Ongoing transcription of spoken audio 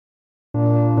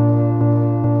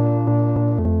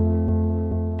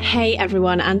Hey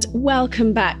everyone, and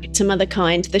welcome back to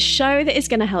Motherkind, the show that is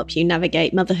going to help you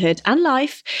navigate motherhood and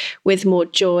life with more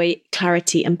joy,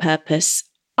 clarity, and purpose.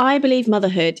 I believe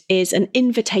motherhood is an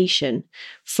invitation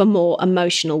for more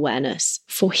emotional awareness,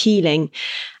 for healing,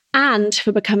 and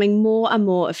for becoming more and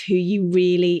more of who you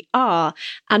really are.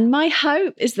 And my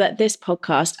hope is that this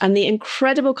podcast and the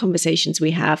incredible conversations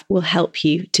we have will help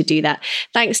you to do that.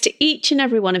 Thanks to each and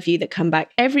every one of you that come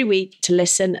back every week to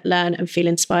listen, learn, and feel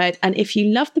inspired. And if you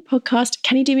love the podcast,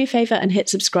 can you do me a favor and hit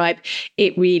subscribe?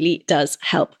 It really does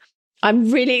help.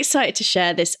 I'm really excited to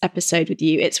share this episode with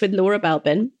you. It's with Laura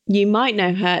Belbin. You might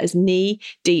know her as Knee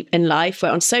Deep in Life,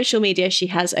 where on social media she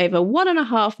has over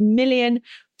 1.5 million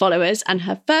followers, and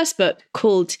her first book,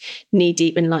 called Knee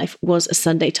Deep in Life, was a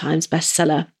Sunday Times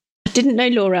bestseller. I didn't know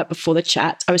Laura before the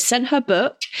chat. I was sent her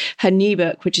book, her new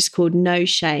book, which is called No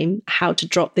Shame: How to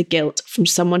Drop the Guilt from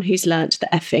Someone Who's Learnt the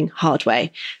Effing Hard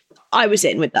Way. I was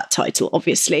in with that title,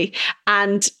 obviously,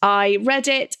 and I read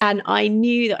it and I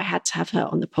knew that I had to have her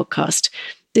on the podcast.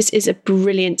 This is a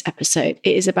brilliant episode.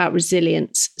 It is about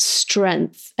resilience,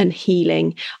 strength, and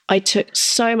healing. I took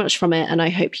so much from it, and I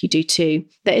hope you do too.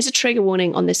 There is a trigger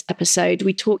warning on this episode.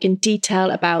 We talk in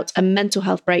detail about a mental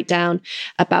health breakdown,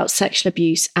 about sexual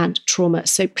abuse and trauma.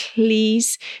 So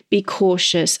please be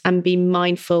cautious and be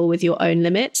mindful with your own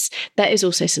limits. There is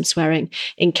also some swearing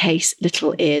in case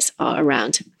little ears are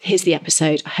around. Here's the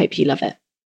episode. I hope you love it.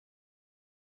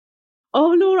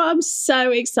 Oh, Laura, I'm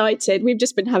so excited. We've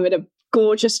just been having a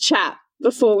gorgeous chat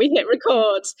before we hit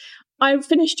record. I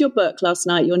finished your book last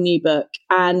night, your new book,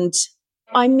 and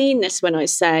I mean this when I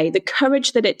say the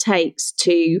courage that it takes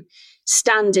to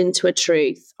stand into a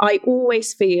truth. I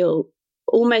always feel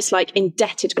almost like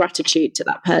indebted gratitude to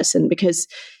that person, because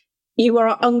you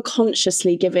are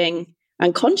unconsciously giving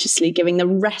and consciously giving the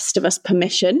rest of us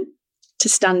permission to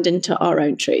stand into our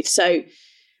own truth. So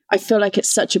I feel like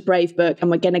it's such a brave book, and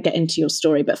we're going to get into your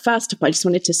story. But first up, I just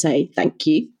wanted to say thank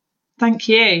you. Thank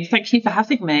you. Thank you for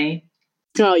having me.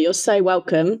 Oh, you're so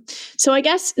welcome. So I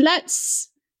guess let's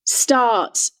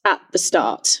start at the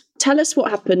start. Tell us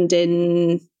what happened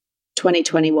in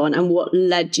 2021 and what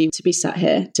led you to be sat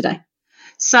here today.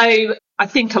 So I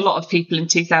think a lot of people in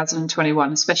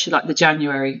 2021, especially like the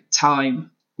January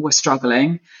time, were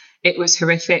struggling. It was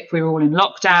horrific. We were all in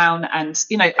lockdown. And,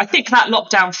 I think that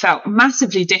lockdown felt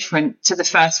massively different to the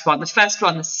first one. The first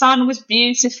one, the sun was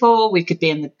beautiful. We could be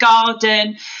in the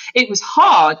garden. It was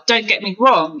hard. Don't get me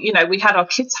wrong. We had our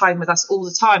kids home with us all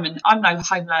the time. And I'm no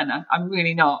home learner. I'm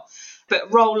really not.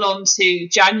 But roll on to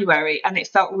January and it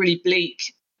felt really bleak.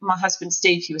 My husband,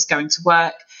 Steve, he was going to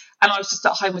work and I was just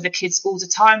at home with the kids all the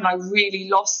time. And I really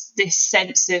lost this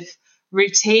sense of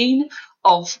routine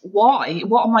of what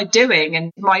am I doing?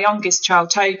 And my youngest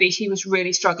child, Toby, he was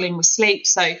really struggling with sleep.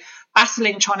 So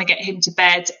battling, trying to get him to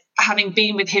bed, having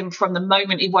been with him from the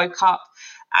moment he woke up,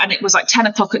 and it was like 10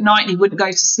 o'clock at night and he wouldn't go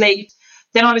to sleep.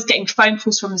 Then I was getting phone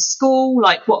calls from the school,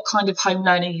 like, what kind of home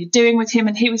learning are you doing with him?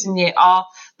 And he was in year R.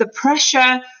 The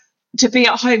pressure to be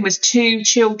at home with two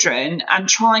children and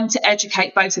trying to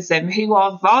educate both of them, who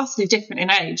are vastly different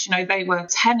in age. They were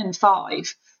 10 and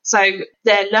 5. So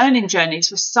their learning journeys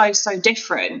were so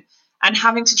different, and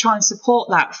having to try and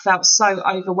support that felt so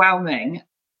overwhelming.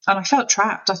 And I felt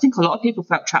trapped. I think a lot of people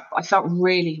felt trapped, but I felt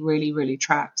really, really, really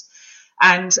trapped.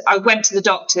 And I went to the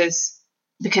doctors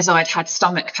because I'd had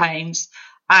stomach pains.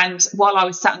 And while I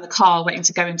was sat in the car waiting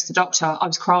to go into the doctor, I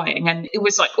was crying. And it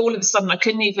was like all of a sudden I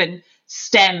couldn't even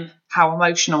stem how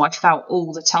emotional I felt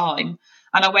all the time.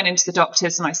 And I went into the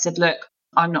doctors and I said, look,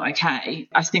 I'm not okay.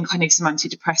 I think I need some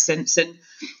antidepressants. And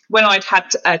when I'd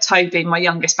had Toby, my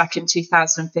youngest, back in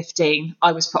 2015,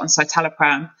 I was put on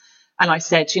citalopram. And I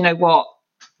said, you know what,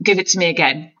 give it to me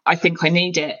again. I think I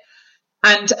need it.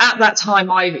 And at that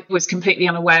time, I was completely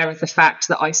unaware of the fact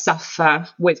that I suffer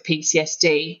with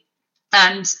PTSD.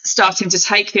 And starting to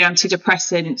take the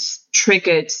antidepressants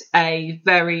triggered a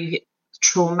very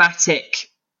traumatic,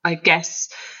 I guess,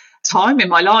 time in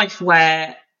my life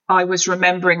where I was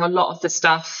remembering a lot of the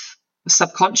stuff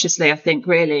subconsciously, I think,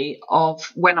 really, of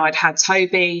when I'd had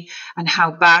Toby and how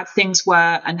bad things were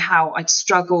and how I'd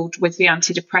struggled with the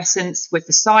antidepressants, with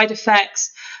the side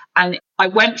effects. And I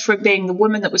went from being the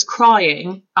woman that was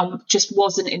crying and just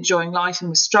wasn't enjoying life and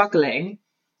was struggling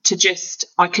to just,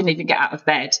 I couldn't even get out of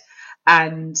bed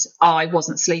and I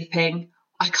wasn't sleeping.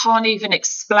 I can't even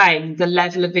explain the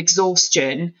level of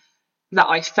exhaustion that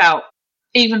I felt.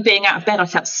 Even being out of bed, I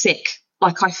felt sick.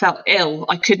 Like I felt ill.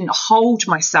 I couldn't hold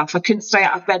myself. I couldn't stay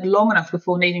out of bed long enough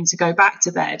before needing to go back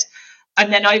to bed.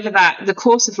 And then over the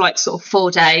course of like sort of 4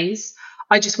 days,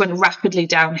 I just went rapidly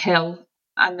downhill.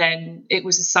 And then it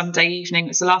was a Sunday evening. It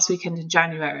was the last weekend in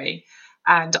January.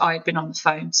 And I'd been on the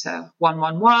phone to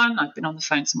 111. I'd been on the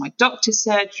phone to my doctor's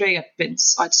surgery.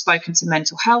 I'd spoken to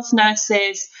mental health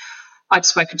nurses. I'd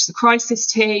spoken to the crisis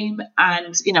team,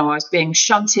 and, I was being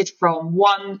shunted from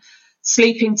one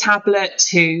sleeping tablet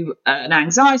to an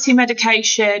anxiety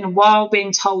medication while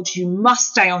being told you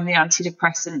must stay on the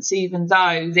antidepressants, even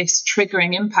though this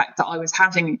triggering impact that I was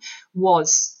having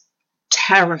was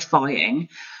terrifying.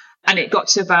 And it got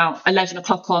to about 11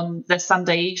 o'clock on the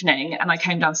Sunday evening, and I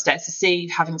came downstairs to see,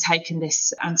 having taken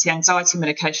this anti-anxiety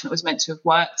medication that was meant to have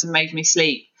worked and made me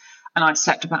sleep. And I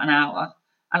slept about an hour.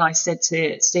 And I said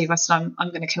to Steve, I said, I'm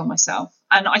going to kill myself.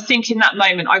 And I think in that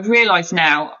moment, I realised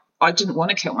now I didn't want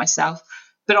to kill myself,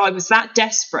 but I was that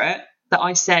desperate that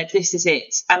I said, this is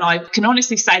it. And I can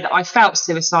honestly say that I felt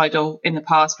suicidal in the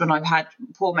past when I've had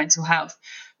poor mental health.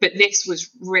 But this was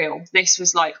real. This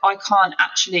was like, I can't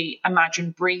actually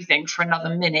imagine breathing for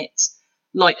another minute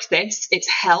like this. It's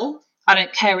hell. I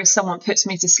don't care if someone puts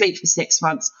me to sleep for 6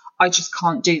 months. I just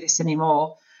can't do this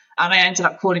anymore. And I ended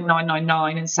up calling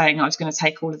 999 and saying I was going to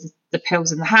take all of the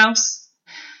pills in the house.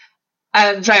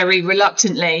 Very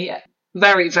reluctantly,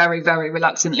 very, very, very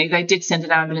reluctantly, they did send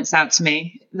an ambulance out to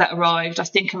me that arrived, I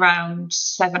think, around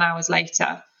 7 hours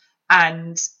later.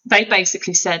 And they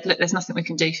basically said, look, there's nothing we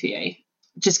can do for you.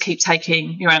 Just keep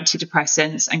taking your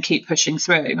antidepressants and keep pushing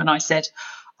through. And I said,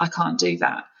 I can't do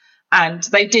that. And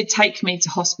they did take me to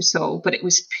hospital, but it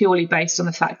was purely based on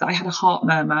the fact that I had a heart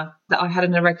murmur, that I had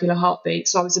an irregular heartbeat.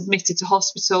 So I was admitted to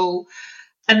hospital,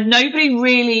 and nobody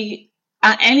really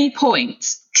at any point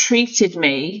treated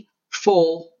me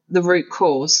for the root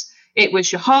cause. It was,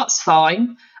 your heart's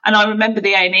fine. And I remember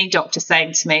the A&E doctor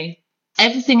saying to me,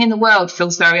 everything in the world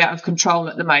feels very out of control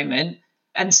at the moment.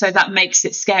 And so that makes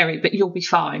it scary, but you'll be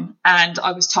fine. And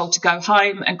I was told to go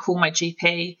home and call my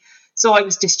GP. So I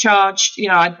was discharged.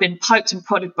 I'd been poked and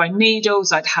prodded by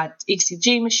needles. I'd had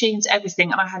ECG machines,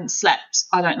 everything. And I hadn't slept,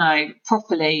 I don't know,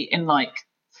 properly in like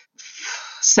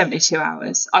 72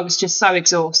 hours. I was just so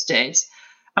exhausted,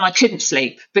 and I couldn't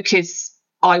sleep because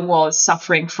I was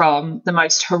suffering from the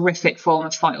most horrific form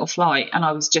of fight or flight. And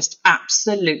I was just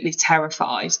absolutely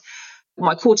terrified.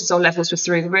 My cortisol levels were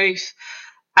through the roof.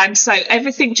 And so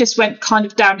everything just went kind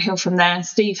of downhill from there.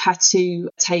 Steve had to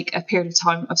take a period of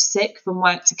time of sick from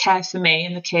work to care for me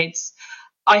and the kids.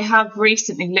 I have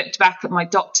recently looked back at my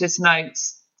doctor's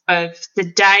notes of the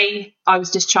day I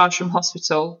was discharged from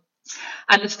hospital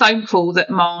and the phone call that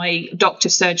my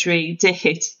doctor's surgery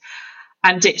did.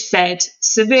 And it said,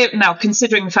 severe. Now,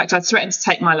 considering the fact I'd threatened to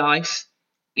take my life,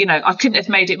 I couldn't have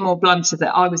made it more blunter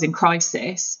that I was in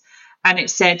crisis. And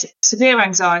it said, severe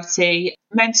anxiety,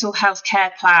 mental health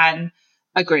care plan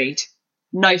agreed,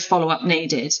 no follow-up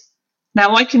needed.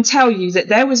 Now, I can tell you that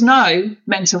there was no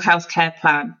mental health care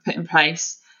plan put in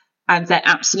place, and there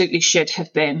absolutely should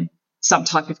have been some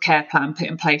type of care plan put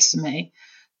in place for me,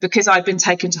 because I'd been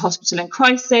taken to hospital in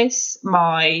crisis.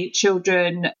 My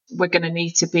children were going to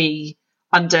need to be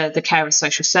under the care of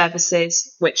social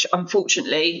services, which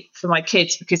unfortunately for my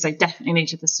kids, because they definitely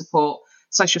needed the support,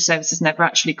 social services never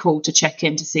actually called to check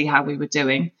in to see how we were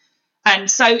doing.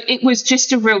 And so it was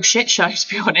just a real shit show, to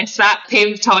be honest, that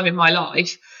period of time in my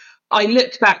life. I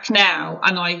look back now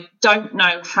and I don't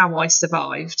know how I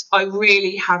survived. I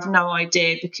really have no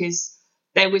idea, because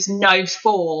there was no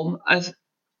form of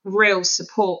real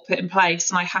support put in place,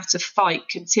 and I had to fight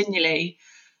continually.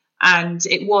 And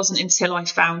it wasn't until I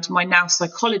found my now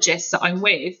psychologist that I'm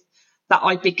with that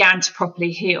I began to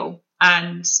properly heal.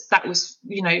 And that was,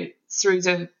 through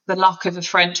the luck of a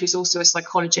friend who's also a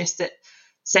psychologist, that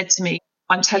said to me,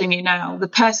 I'm telling you now, the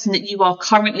person that you are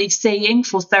currently seeing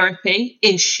for therapy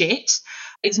is shit,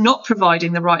 is not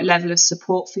providing the right level of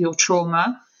support for your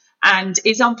trauma, and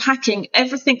is unpacking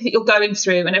everything that you're going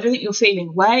through and everything you're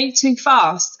feeling way too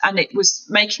fast. And it was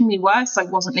making me worse. I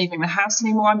wasn't leaving the house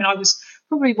anymore. I mean, I was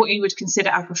probably what you would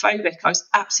consider agoraphobic. I was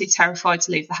absolutely terrified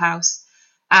to leave the house,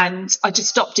 and I just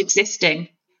stopped existing.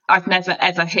 I've never,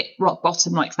 ever hit rock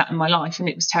bottom like that in my life, and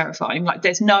it was terrifying. Like,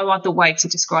 there's no other way to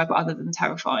describe it other than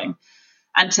terrifying.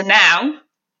 And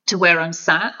to where I'm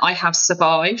sat, I have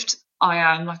survived. I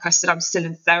am, like I said, I'm still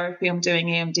in therapy. I'm doing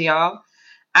EMDR,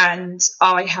 and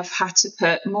I have had to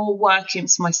put more work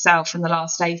into myself in the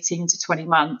last 18 to 20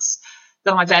 months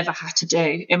than I've ever had to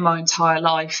do in my entire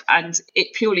life. And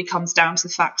it purely comes down to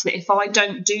the fact that if I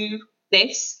don't do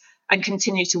this and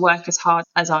continue to work as hard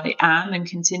as I am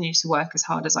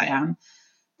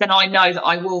then I know that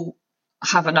I will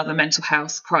have another mental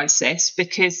health crisis,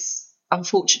 because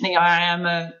unfortunately I am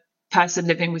a person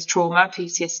living with trauma,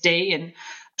 PTSD, and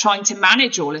trying to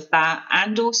manage all of that,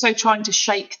 and also trying to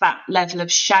shake that level of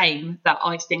shame that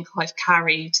I think I've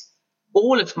carried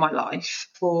all of my life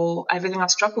for everything I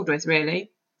struggled with,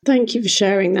 really. Thank you for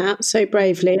sharing that so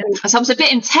bravely. So it was a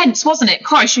bit intense, wasn't it?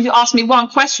 Christ, you asked me one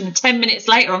question and 10 minutes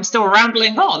later I'm still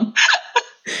rambling on.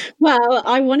 Well,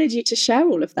 I wanted you to share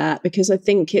all of that because I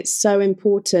think it's so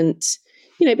important,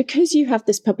 because you have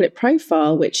this public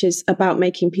profile, which is about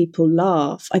making people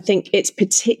laugh. I think it's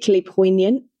particularly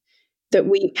poignant that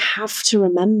we have to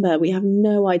remember we have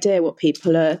no idea what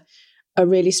people are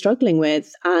really struggling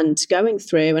with and going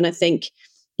through. And I think,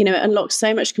 it unlocks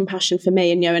so much compassion for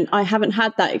me. And I haven't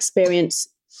had that experience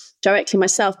directly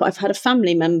myself, but I've had a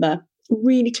family member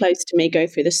really close to me go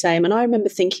through the same. And I remember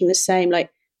thinking the same, like,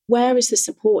 where is the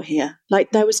support here?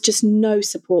 Like, there was just no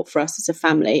support for us as a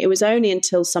family. It was only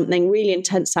until something really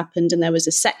intense happened and there was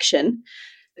a section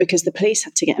because the police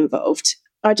had to get involved.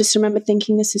 I just remember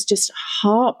thinking this is just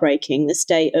heartbreaking, the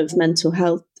state of mental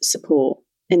health support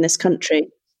in this country.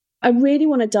 I really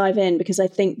want to dive in because I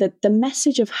think that the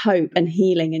message of hope and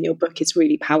healing in your book is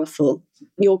really powerful.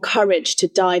 Your courage to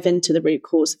dive into the root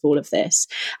cause of all of this.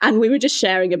 And we were just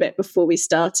sharing a bit before we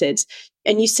started.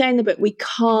 And you say in the book, we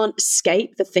can't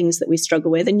escape the things that we struggle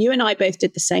with. And you and I both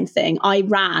did the same thing. I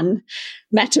ran,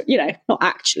 not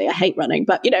actually, I hate running,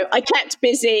 but, I kept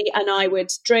busy and I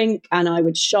would drink and I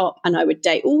would shop and I would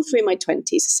date all through my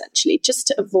 20s, essentially, just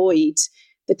to avoid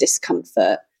the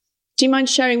discomfort. Do you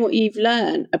mind sharing what you've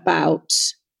learned about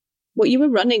what you were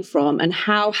running from and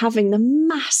how having the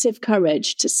massive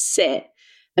courage to sit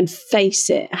and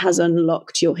face it has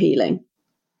unlocked your healing?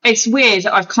 It's weird.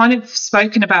 I've kind of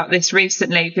spoken about this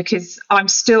recently because I'm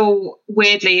still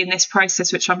weirdly in this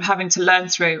process, which I'm having to learn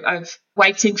through, of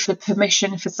waiting for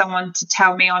permission for someone to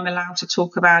tell me I'm allowed to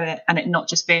talk about it and it not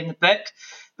just be in the book.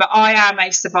 But I am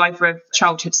a survivor of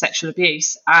childhood sexual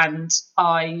abuse, and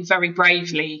I very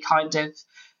bravely kind of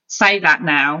say that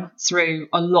now through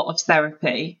a lot of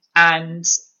therapy. And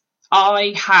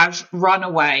I have run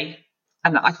away,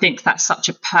 and I think that's such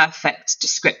a perfect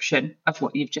description of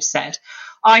what you've just said.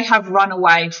 I have run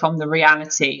away from the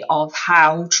reality of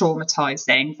how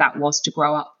traumatizing that was to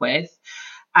grow up with.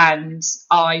 And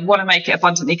I want to make it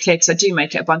abundantly clear, because I do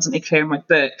make it abundantly clear in my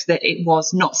book, that it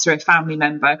was not through a family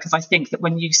member, because I think that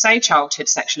when you say childhood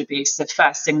sexual abuse, the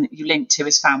first thing that you link to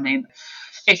is family.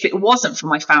 If it wasn't for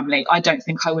my family, I don't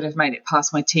think I would have made it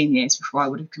past my teen years before I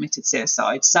would have committed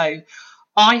suicide. So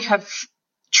I have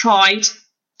tried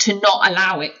to not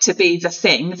allow it to be the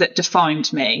thing that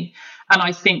defined me. And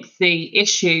I think the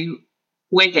issue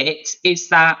with it is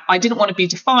that I didn't want to be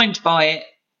defined by it,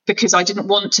 because I didn't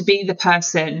want to be the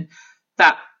person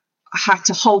that had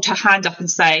to hold her hand up and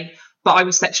say, but I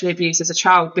was sexually abused as a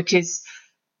child, because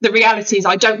the reality is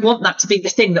I don't want that to be the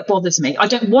thing that bothers me. I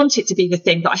don't want it to be the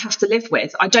thing that I have to live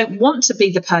with. I don't want to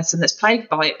be the person that's plagued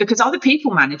by it, because other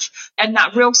people manage. And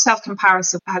that real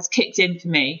self-comparison has kicked in for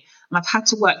me. And I've had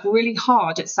to work really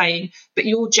hard at saying, but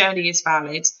your journey is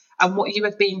valid and what you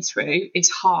have been through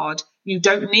is hard. You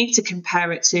don't need to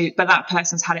compare it to, but that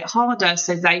person's had it harder,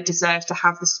 so they deserve to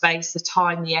have the space, the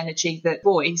time, the energy, the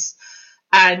voice.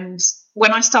 And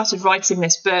when I started writing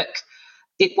this book,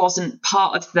 it wasn't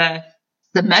part of the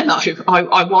memo.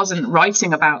 I wasn't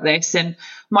writing about this. And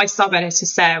my sub-editor,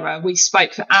 Sarah, we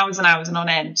spoke for hours and hours and on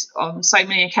end on so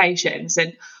many occasions.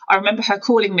 And I remember her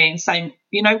calling me and saying,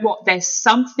 you know what, there's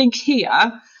something here,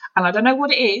 and I don't know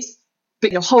what it is,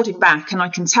 but you're holding back, and I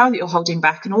can tell that you're holding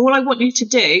back. And all I want you to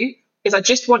do is I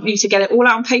just want you to get it all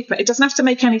out on paper. It doesn't have to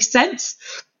make any sense.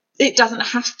 It doesn't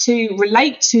have to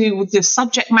relate to the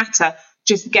subject matter.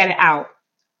 Just get it out.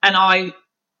 And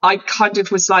I kind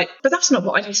of was like, but that's not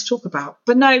what I need to talk about.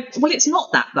 But no, well, it's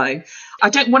not that though. I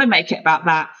don't want to make it about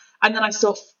that. And then I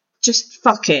thought, just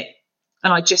fuck it.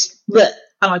 And I just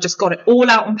got it all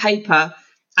out on paper.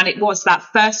 And it was that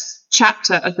first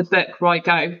chapter of the book where I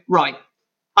go, right,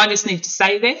 I just need to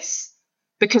say this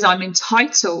because I'm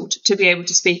entitled to be able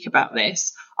to speak about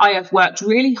this. I have worked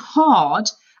really hard,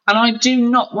 and I do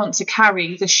not want to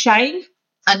carry the shame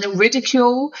and the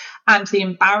ridicule and the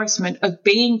embarrassment of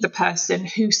being the person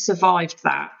who survived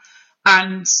that.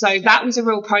 And so that was a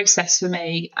real process for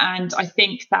me. And I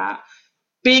think that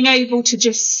being able to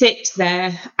just sit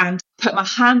there and put my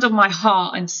hand on my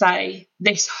heart and say,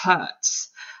 this hurts,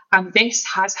 and this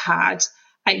has had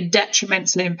a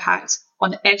detrimental impact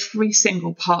on every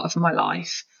single part of my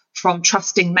life, from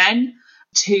trusting men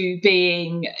to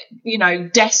being,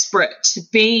 desperate to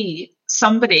be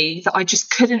somebody that I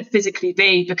just couldn't physically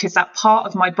be, because that part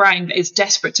of my brain that is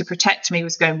desperate to protect me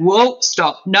was going, whoa,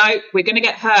 stop. No, we're going to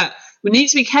get hurt. We need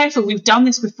to be careful. We've done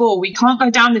this before. We can't go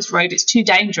down this road. It's too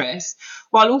dangerous.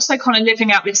 While also kind of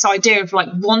living out this idea of like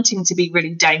wanting to be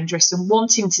really dangerous and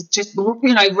wanting to just,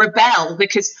 rebel,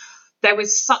 because there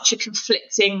was such a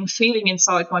conflicting feeling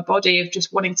inside my body of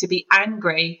just wanting to be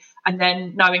angry and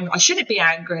then knowing I shouldn't be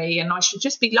angry and I should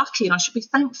just be lucky and I should be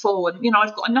thankful. And,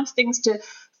 I've got enough things to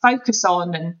focus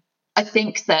on. And I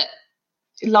think that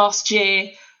last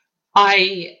year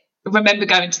I remember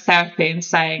going to therapy and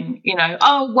saying,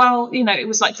 oh, well, it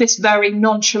was like this very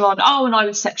nonchalant, oh, and I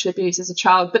was sexually abused as a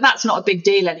child, but that's not a big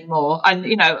deal anymore. And,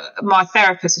 my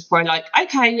therapist was probably like,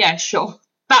 okay, yeah, sure,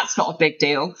 that's not a big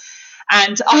deal.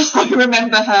 And I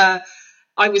remember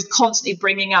I was constantly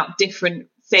bringing up different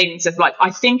things of like, I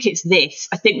think it's this.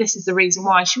 I think this is the reason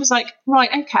why. She was like, right,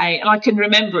 okay. And I can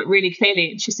remember it really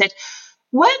clearly. And she said,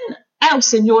 when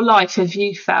else in your life have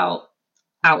you felt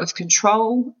out of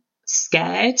control,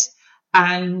 scared,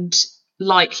 and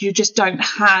like you just don't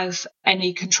have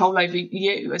any control over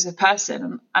you as a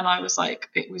person? And I was like,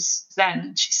 it was then.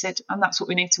 And she said, and that's what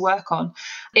we need to work on.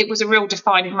 It was a real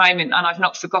defining moment, and I've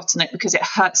not forgotten it because it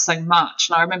hurt so much.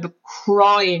 And I remember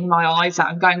crying my eyes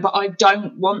out and going, but I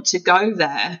don't want to go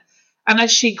there. And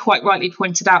as she quite rightly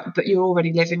pointed out, but you're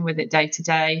already living with it day to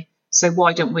day, so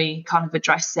why don't we kind of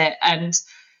address it? And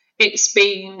it's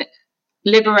been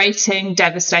liberating,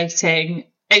 devastating.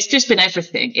 It's just been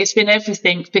everything. It's been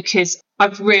everything because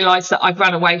I've realised that I've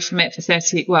run away from it for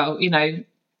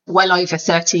well over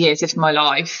 30 years of my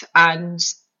life. And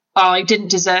I didn't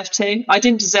deserve to. I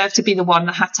didn't deserve to be the one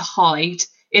that had to hide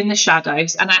in the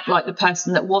shadows and act like the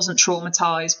person that wasn't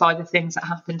traumatised by the things that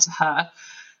happened to her.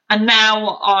 And now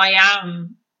I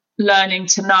am learning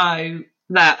to know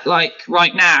that, like,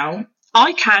 right now,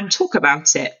 I can talk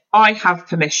about it. I have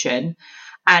permission.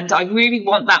 And I really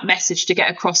want that message to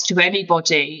get across to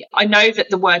anybody. I know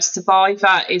that the word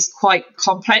survivor is quite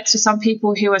complex for some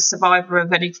people who are a survivor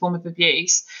of any form of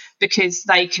abuse because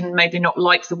they can maybe not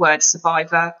like the word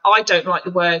survivor. I don't like the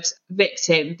word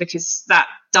victim because that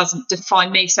doesn't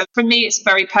define me. So for me, it's a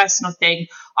very personal thing.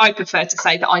 I prefer to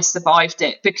say that I survived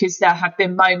it because there have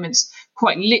been moments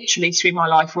quite literally through my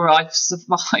life where I've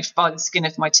survived by the skin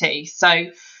of my teeth.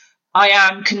 So I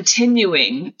am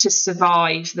continuing to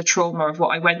survive the trauma of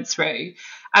what I went through.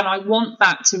 And I want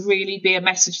that to really be a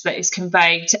message that is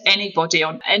conveyed to anybody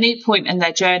on any point in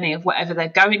their journey of whatever they're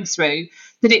going through,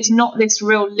 that it's not this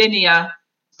real linear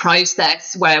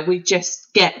process where we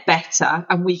just get better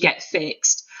and we get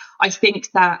fixed. I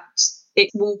think that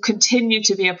it will continue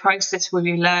to be a process where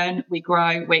we learn, we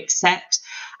grow, we accept.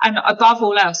 And above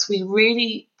all else, we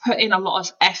really put in a lot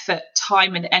of effort,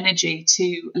 time and energy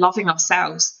to loving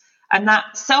ourselves. And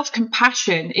that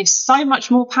self-compassion is so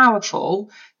much more powerful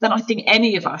than I think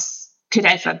any of us could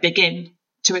ever begin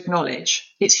to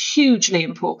acknowledge. It's hugely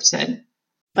important.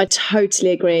 I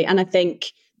totally agree. And I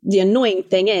think the annoying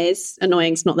thing is,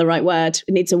 annoying's not the right word,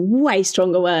 it needs a way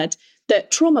stronger word,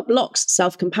 that trauma blocks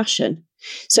self-compassion.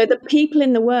 So the people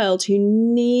in the world who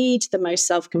need the most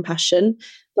self-compassion,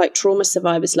 like trauma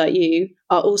survivors like you,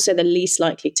 are also the least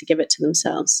likely to give it to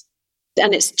themselves.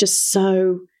 And it's just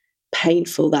so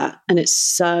painful that, and it's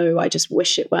so, I just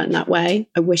wish it weren't that way.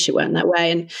 I wish it weren't that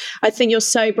way. And I think you're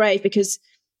so brave because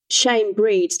shame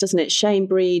breeds, doesn't it? Shame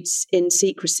breeds in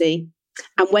secrecy.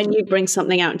 And when you bring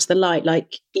something out into the light,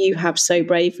 like you have so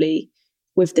bravely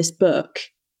with this book,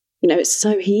 it's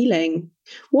so healing.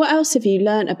 What else have you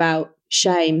learned about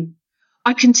shame?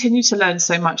 I continue to learn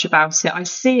so much about it. I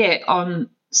see it on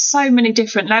so many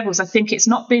different levels. I think it's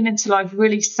not been until I've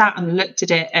really sat and looked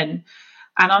at it and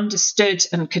understood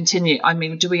and continue. I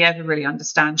mean, do we ever really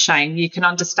understand shame? You can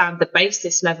understand the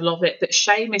basis level of it, but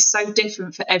shame is so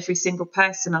different for every single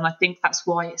person. And I think that's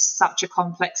why it's such a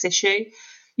complex issue.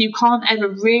 You can't ever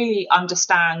really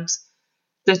understand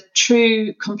the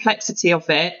true complexity of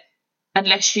it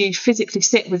unless you physically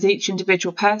sit with each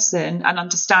individual person and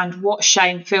understand what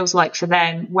shame feels like for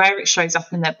them, where it shows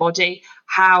up in their body,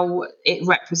 how it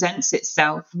represents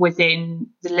itself within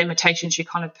the limitations you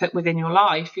kind of put within your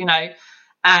life,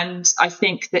 And I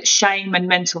think that shame and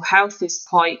mental health is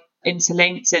quite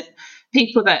interlinked. And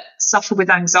people that suffer with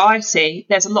anxiety,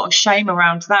 there's a lot of shame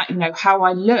around that, how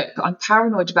I look. I'm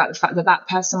paranoid about the fact that that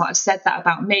person might have said that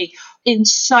about me in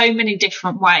so many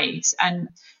different ways. And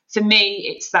for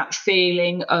me, it's that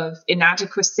feeling of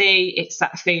inadequacy. It's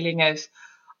that feeling of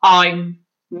I'm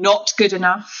not good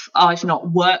enough. I've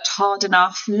not worked hard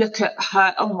enough. Look at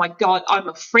her. Oh my God, I'm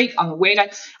a freak. I'm a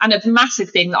weirdo. And a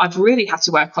massive thing that I've really had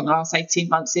to work on the last 18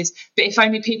 months is, but if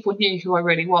only people knew who I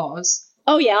really was.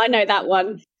 Oh yeah, I know that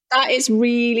one. That is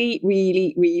really,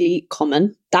 really, really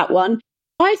common, that one.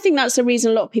 I think that's the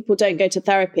reason a lot of people don't go to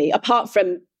therapy, apart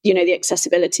from, the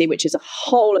accessibility, which is a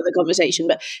whole other conversation.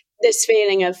 But this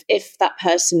feeling of if that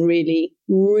person really,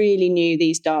 really knew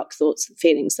these dark thoughts and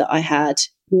feelings that I had,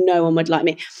 no one would like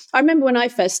me. I remember when I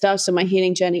first started on my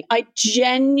healing journey, I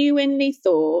genuinely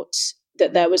thought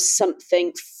that there was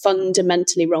something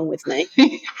fundamentally wrong with me.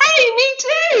 Hey, me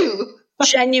too.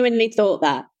 Genuinely thought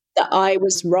that I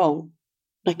was wrong.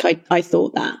 Like I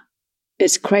thought that.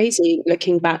 It's crazy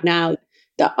looking back now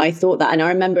that I thought that. And I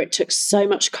remember it took so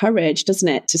much courage, doesn't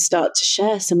it, to start to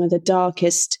share some of the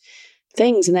darkest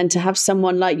things. And then to have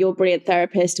someone like your brilliant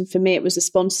therapist, and for me, it was a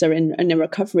sponsor in a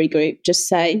recovery group, just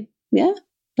say, yeah,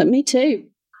 but me too.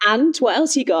 And what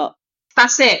else you got?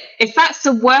 That's it. If that's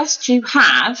the worst you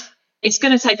have, it's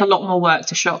going to take a lot more work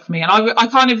to shock me. And I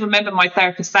kind of remember my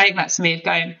therapist saying that to me, of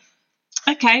going,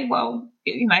 okay, well,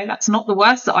 that's not the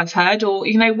worst that I've heard, or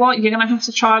you know what, you're going to have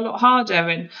to try a lot harder.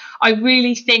 And I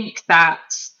really think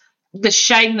that the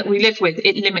shame that we live with,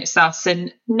 it limits us.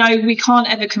 And no, we can't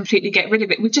ever completely get rid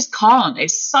of it. We just can't.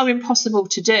 It's so impossible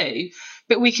to do.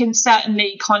 But we can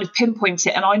certainly kind of pinpoint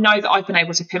it. And I know that I've been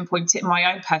able to pinpoint it in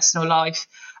my own personal life,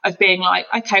 of being like,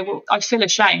 okay, well, I feel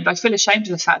ashamed. I feel ashamed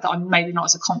of the fact that I'm maybe not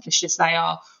as accomplished as they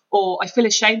are. Or I feel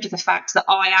ashamed of the fact that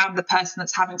I am the person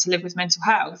that's having to live with mental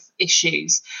health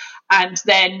issues. And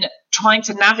then trying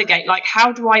to navigate, like,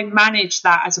 how do I manage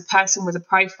that as a person with a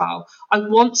profile? I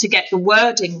want to get the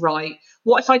wording right.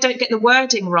 What if I don't get the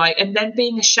wording right? And then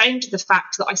being ashamed of the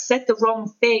fact that I said the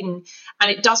wrong thing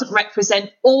and it doesn't represent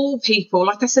all people.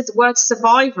 Like I said, the word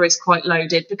survivor is quite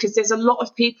loaded, because there's a lot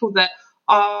of people that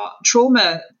are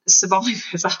trauma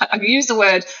survivors. I use the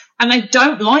word, and they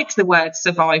don't like the word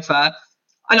survivor.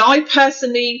 And I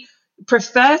personally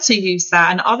prefer to use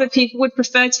that, and other people would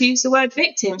prefer to use the word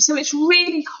victim. So it's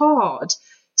really hard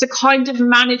to kind of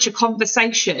manage a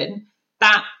conversation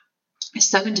that is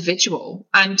so individual,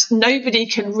 and nobody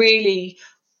can really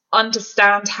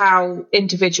understand how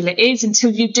individual it is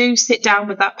until you do sit down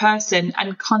with that person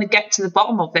and kind of get to the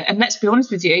bottom of it. And let's be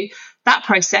honest with you, that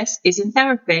process is in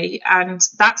therapy, and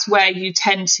that's where you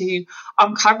tend to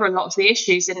uncover a lot of the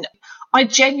issues. And I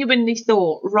genuinely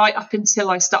thought, right up until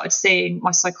I started seeing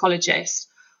my psychologist,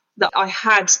 that I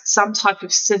had some type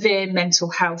of severe mental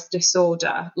health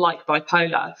disorder like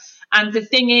bipolar. And the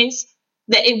thing is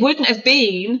that it wouldn't have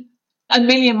been a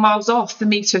million miles off for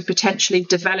me to have potentially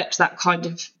developed that kind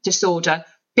of disorder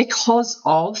because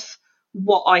of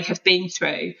what I have been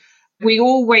through. We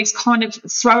always kind of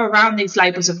throw around these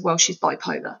labels of, well, she's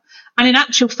bipolar. And in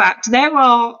actual fact, there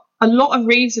are a lot of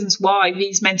reasons why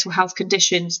these mental health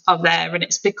conditions are there, and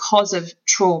it's because of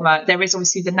trauma. There is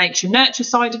obviously the nature nurture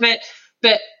side of it,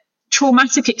 but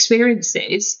traumatic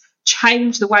experiences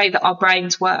change the way that our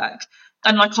brains work.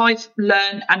 And like, I've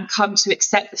learned and come to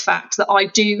accept the fact that I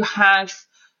do have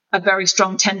a very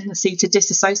strong tendency to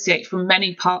disassociate from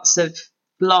many parts of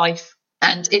life.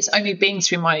 And it's only been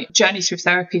through my journey through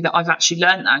therapy that I've actually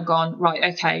learned that and gone,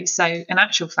 right, okay, so in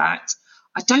actual fact,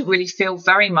 I don't really feel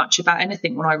very much about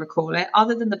anything when I recall it,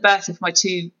 other than the birth of my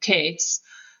 2 kids.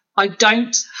 I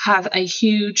don't have a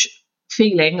huge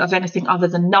feeling of anything other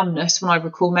than numbness when I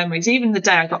recall memories. Even the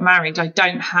day I got married, I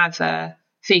don't have a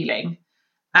feeling.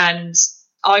 And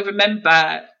I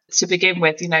remember, to begin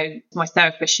with, my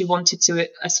therapist, she wanted to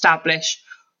establish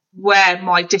where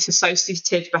my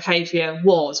dissociative behaviour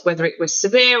was, whether it was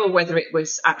severe or whether it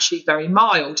was actually very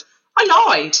mild. I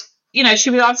lied. She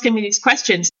was asking me these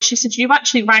questions. She said, you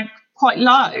actually rank quite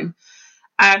low.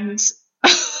 And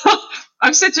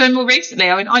I've said to her more recently,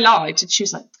 I lied. And she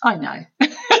was like, I know.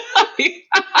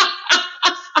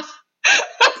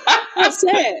 That's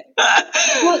it.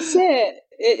 That's it.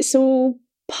 It's all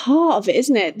part of it,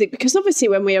 isn't it? Because obviously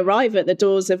when we arrive at the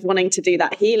doors of wanting to do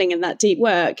that healing and that deep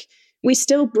work, we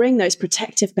still bring those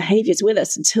protective behaviors with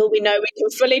us until we know we can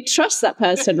fully trust that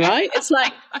person, right? It's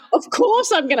like, of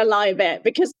course I'm going to lie a bit,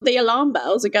 because the alarm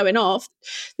bells are going off.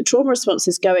 The trauma response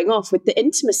is going off with the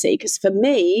intimacy. Because for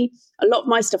me, a lot of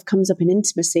my stuff comes up in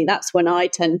intimacy. That's when I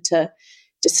tend to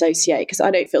dissociate, because I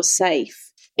don't feel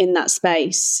safe in that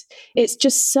space. It's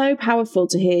just so powerful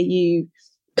to hear you,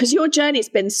 because your journey has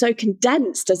been so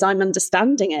condensed as I'm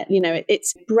understanding it.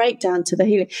 It's breakdown to the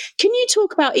healing. Can you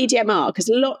talk about EDMR? Because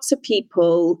lots of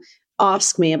people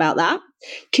ask me about that.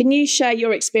 Can you share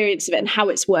your experience of it and how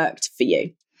it's worked for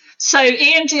you? So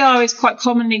EMDR is quite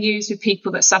commonly used with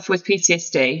people that suffer with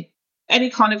PTSD. Any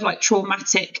kind of like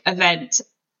traumatic event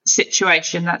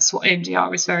situation, that's what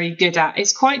EMDR is very good at.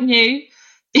 It's quite new.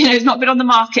 It's not been on the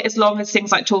market as long as things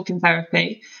like talking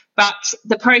therapy. But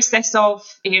the process of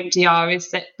EMDR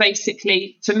is that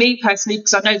basically, for me personally,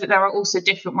 because I know that there are also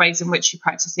different ways in which you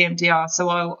practice EMDR,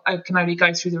 so I can only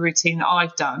go through the routine that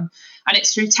I've done, and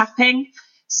it's through tapping.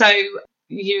 So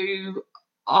you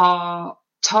are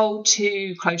told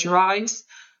to close your eyes.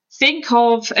 think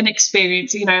of an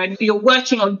experience, and you're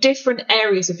working on different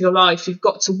areas of your life. You've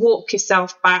got to walk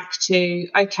yourself back to,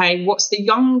 okay, what's the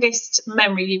youngest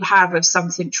memory you have of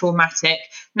something traumatic?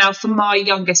 Now, for my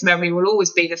youngest memory will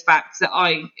always be the fact that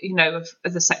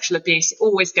of the sexual abuse. It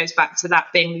always goes back to that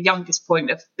being the youngest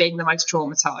point of being the most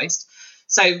traumatized.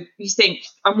 So you think,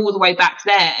 I'm all the way back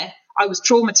there. I was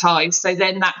traumatized. So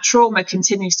then that trauma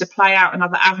continues to play out in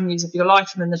other avenues of your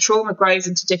life. And then the trauma grows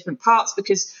into different parts,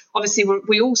 because obviously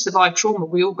we all survive trauma.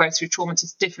 We all go through trauma to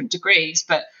different degrees.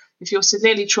 But if you're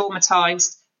severely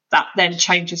traumatized, that then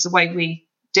changes the way we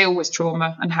deal with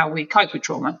trauma and how we cope with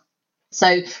trauma.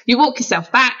 So you walk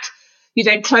yourself back. You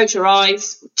then close your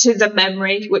eyes to the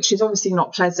memory, which is obviously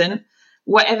not pleasant,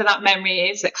 whatever that memory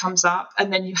is that comes up.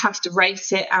 And then you have to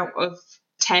rate it out of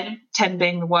 10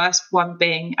 being the worst, 1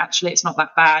 being actually it's not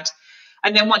that bad.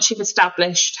 And then once you've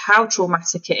established how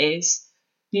traumatic it is,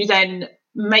 you then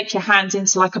make your hands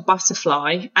into like a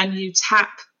butterfly and you tap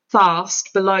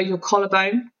fast below your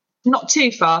collarbone, not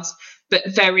too fast, but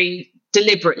very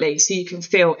deliberately, so you can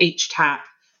feel each tap.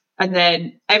 And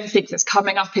then everything that's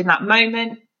coming up in that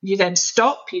moment, you then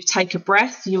stop, you take a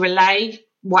breath, you relay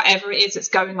whatever it is that's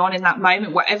going on in that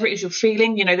moment, whatever it is you're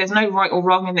feeling. There's no right or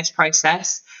wrong in this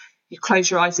process. You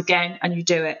close your eyes again and you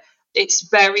do it. It's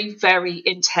very, very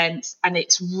intense and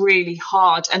it's really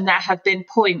hard. And there have been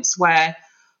points where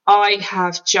I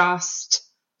have just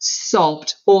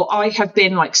sobbed, or I have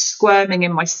been like squirming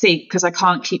in my seat because I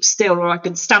can't keep still, or I've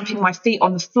been stamping my feet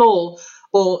on the floor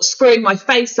or screwing my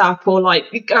face up, or like,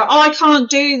 I can't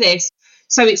do this.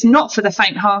 So it's not for the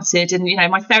faint-hearted. And,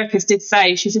 my therapist did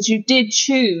say, she said, you did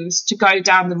choose to go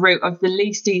down the route of the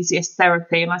least easiest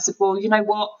therapy. And I said, well, you know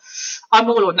what? I'm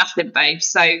all or nothing, babe.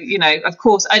 So, of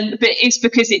course, but it's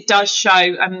because it does show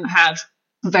and have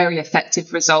very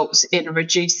effective results in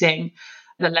reducing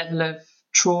the level of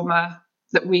trauma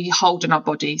that we hold in our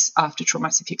bodies after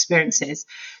traumatic experiences.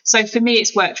 So for me,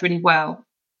 it's worked really well.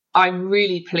 I'm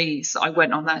really pleased that I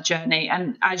went on that journey.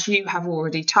 And as you have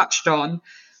already touched on,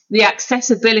 the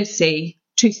accessibility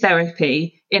to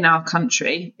therapy in our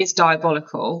country is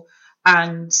diabolical.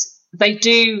 And they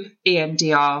do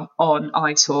EMDR on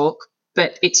iTalk,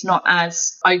 but it's not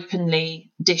as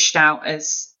openly dished out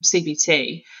as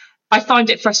CBT. I find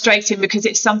it frustrating because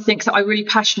it's something that I really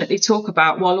passionately talk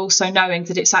about, while also knowing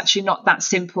that it's actually not that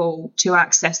simple to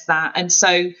access that. And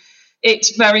so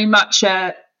it's very much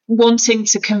wanting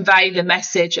to convey the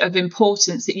message of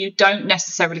importance that you don't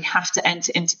necessarily have to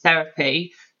enter into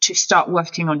therapy to start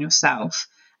working on yourself.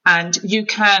 And you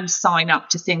can sign up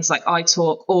to things like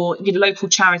iTalk or your local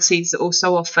charities that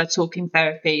also offer talking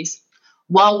therapies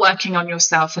while working on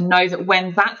yourself, and know that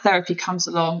when that therapy comes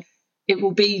along, it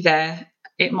will be there.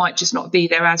 It might just not be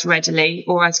there as readily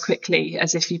or as quickly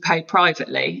as if you pay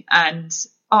privately. And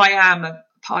I am a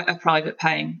private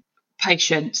paying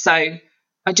patient, so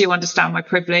I do understand my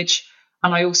privilege.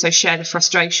 And I also share the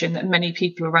frustration that many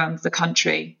people around the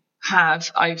country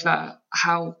have over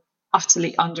how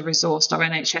utterly under-resourced our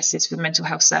NHS is for mental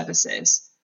health services.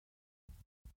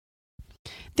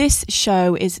 This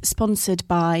show is sponsored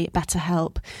by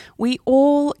BetterHelp. We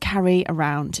all carry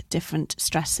around different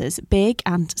stressors, big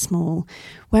and small.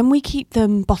 When we keep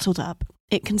them bottled up,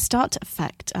 it can start to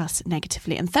affect us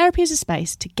negatively. And therapy is a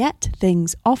space to get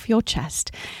things off your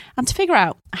chest and to figure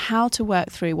out how to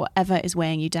work through whatever is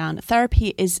weighing you down.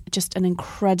 Therapy is just an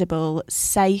incredible,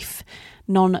 safe,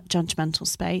 non-judgmental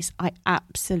space. I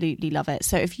absolutely love it.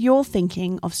 So if you're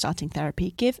thinking of starting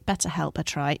therapy, give BetterHelp a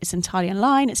try. It's entirely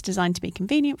online. It's designed to be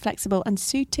convenient, flexible and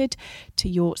suited to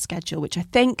your schedule, which I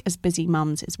think as busy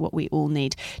mums is what we all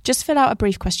need. Just fill out a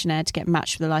brief questionnaire to get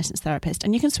matched with a licensed therapist,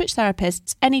 and you can switch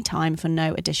therapists anytime for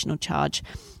no additional charge.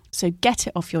 So get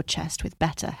it off your chest with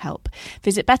BetterHelp.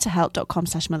 Visit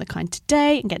betterhelp.com/motherkind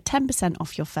today and get 10%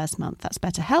 off your first month. That's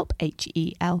BetterHelp,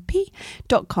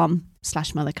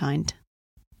 HELP.com/motherkind.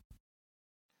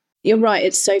 You're right.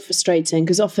 It's so frustrating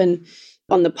because often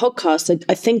on the podcast,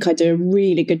 I think I do a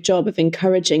really good job of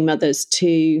encouraging mothers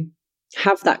to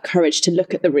have that courage to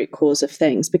look at the root cause of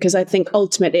things, because I think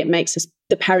ultimately it makes us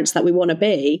the parents that we want to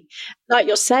be. Like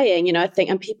you're saying, I think,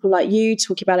 and people like you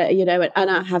talking about it, and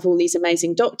I have all these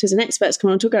amazing doctors and experts come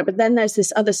on and talk about it. But then there's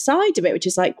this other side of it, which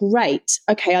is like, great,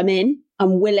 okay, I'm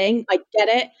willing, I get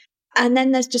it. And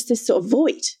then there's just this sort of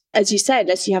void, as you said,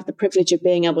 unless you have the privilege of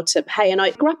being able to pay. And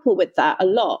I grapple with that a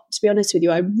lot, to be honest with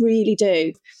you. I really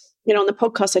do. On the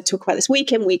podcast, I talk about this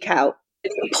week in, week out,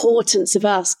 the importance of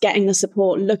us getting the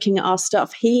support, looking at our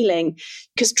stuff, healing,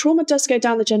 because trauma does go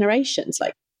down the generations.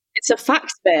 Like, it's a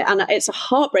fact bit, and it's a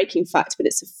heartbreaking fact, but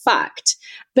it's a fact.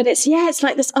 But it's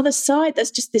like this other side.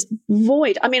 There's just this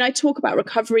void. I mean, I talk about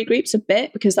recovery groups a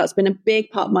bit because that's been a big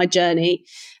part of my journey.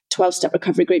 12-step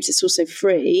recovery groups. It's also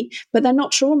free, but they're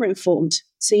not trauma informed.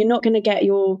 So you're not going to get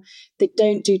they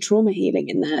don't do trauma healing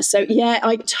in there. So yeah,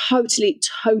 I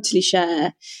totally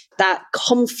share that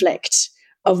conflict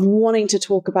of wanting to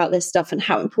talk about this stuff and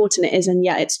how important it is. And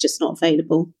yeah, it's just not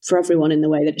available for everyone in the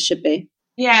way that it should be.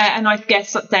 Yeah. And I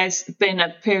guess that there's been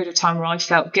a period of time where I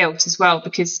felt guilt as well,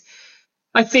 because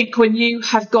I think when you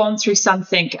have gone through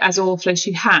something as awful as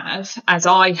you have, as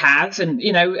I have, and,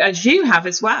 as you have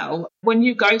as well, when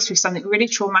you go through something really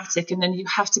traumatic and then you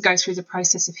have to go through the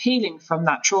process of healing from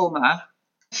that trauma,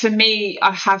 for me,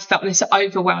 I have felt this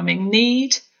overwhelming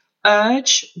need,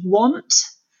 urge, want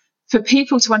for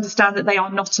people to understand that they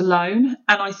are not alone.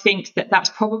 And I think that that's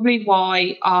probably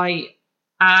why I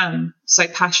am so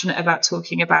passionate about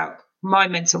talking about my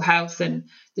mental health and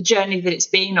the journey that it's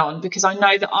been on, because I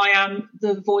know that I am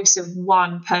the voice of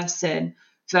one person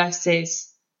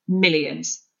versus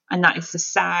millions. And that is the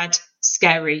sad,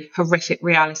 scary, horrific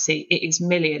reality. It is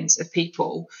millions of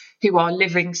people who are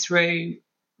living through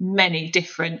many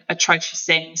different atrocious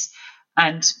things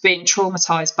and being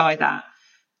traumatized by that.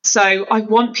 So I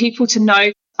want people to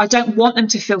know, I don't want them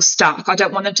to feel stuck. I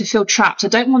don't want them to feel trapped. I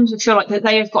don't want them to feel like that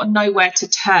they have got nowhere to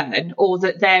turn or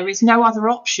that there is no other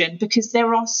option, because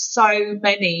there are so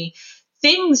many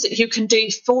things that you can do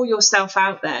for yourself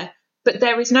out there. But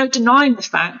there is no denying the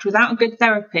fact, without a good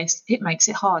therapist, it makes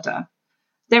it harder.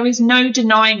 There is no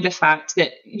denying the fact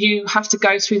that you have to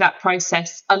go through that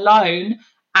process alone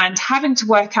and having to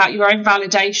work out your own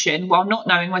validation while not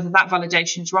knowing whether that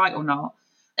validation is right or not.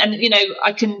 And,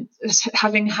 I can,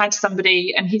 having had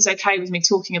somebody, and he's okay with me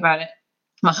talking about it,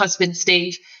 my husband,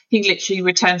 Steve, he literally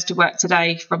returns to work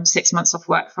today from 6 months off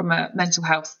work from a mental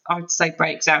health, I would say,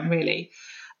 breakdown, really.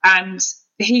 And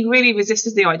he really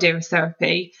resisted the idea of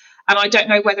therapy. And I don't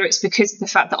know whether it's because of the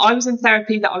fact that I was in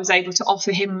therapy that I was able to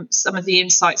offer him some of the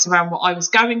insights around what I was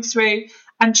going through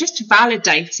and just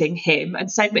validating him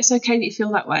and saying, but it's okay that you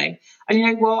feel that way. And you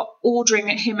know what? Ordering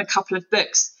him a couple of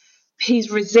books,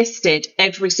 he's resisted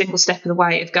every single step of the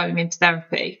way of going into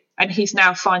therapy. And he's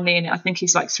now finally in it. I think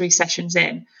he's like 3 sessions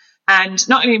in. And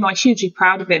not only am I hugely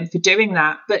proud of him for doing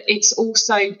that, but it's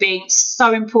also been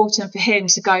so important for him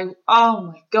to go, oh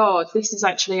my God, this is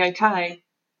actually okay.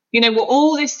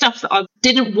 All this stuff that I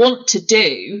didn't want to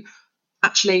do,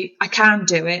 actually, I can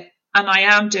do it and I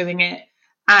am doing it.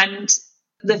 And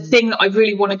the thing that I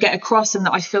really want to get across and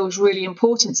that I feel is really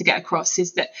important to get across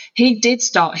is that he did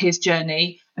start his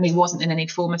journey and he wasn't in any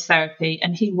form of therapy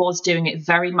and he was doing it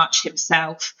very much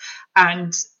himself.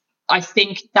 And I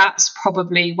think that's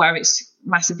probably where it's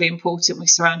massively important we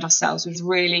surround ourselves with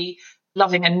really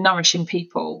loving and nourishing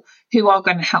people who are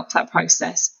going to help that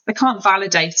process. They can't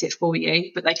validate it for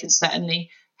you, but they can certainly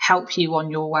help you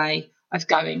on your way of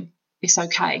going, it's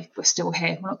okay, we're still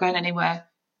here, we're not going anywhere.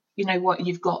 You know what,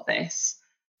 you've got this.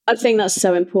 I think that's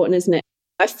so important, isn't it?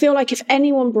 I feel like if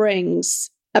anyone brings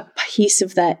a piece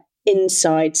of their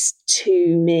insides to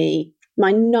me,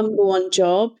 my number one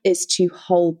job is to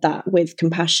hold that with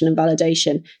compassion and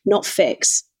validation, not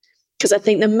fix. Because I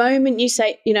think the moment you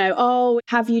say, oh,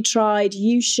 have you tried?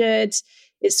 You should.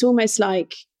 It's almost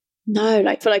like, no,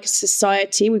 like for like a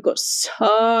society, we've got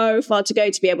so far to go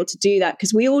to be able to do that,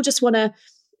 because we all just want to,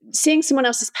 seeing someone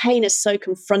else's pain is so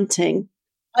confronting.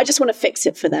 I just want to fix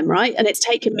it for them, right? And it's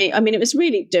taken me, it was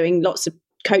really doing lots of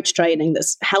coach training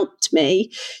that's helped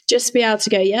me just be able to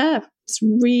go, yeah, it's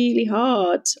really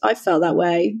hard. I felt that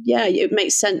way. Yeah, it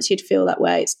makes sense you'd feel that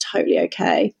way. It's totally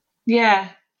okay. Yeah.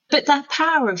 But the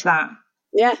power of that.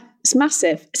 Yeah, it's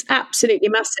massive. It's absolutely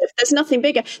massive. There's nothing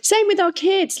bigger. Same with our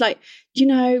kids. Like,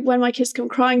 when my kids come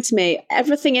crying to me,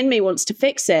 everything in me wants to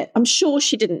fix it. I'm sure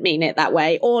she didn't mean it that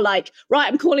way. Or like, right,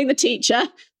 I'm calling the teacher.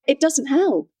 It doesn't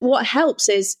help. What helps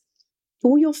is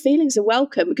all your feelings are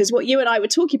welcome, because what you and I were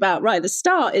talking about right at the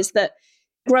start is that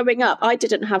growing up, I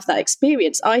didn't have that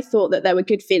experience. I thought that there were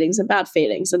good feelings and bad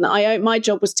feelings, and that my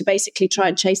job was to basically try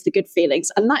and chase the good feelings.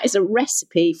 And that is a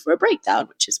recipe for a breakdown,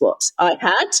 which is what I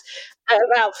had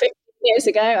about 15 years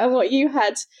ago and what you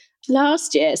had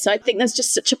last year. So I think there's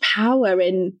just such a power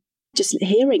in just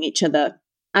hearing each other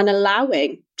and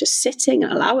allowing, just sitting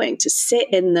and allowing to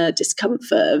sit in the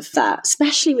discomfort of that,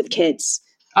 especially with kids.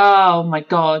 Oh my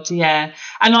God, yeah.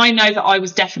 And I know that I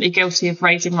was definitely guilty of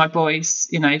raising my boys,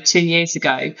 2 years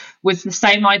ago with the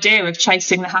same idea of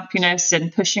chasing the happiness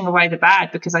and pushing away the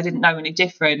bad because I didn't know any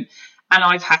different. And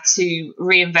I've had to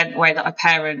reinvent the way that I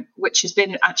parent, which has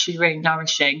been actually really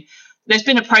nourishing. There's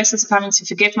been a process of having to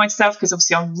forgive myself because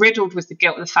obviously I'm riddled with the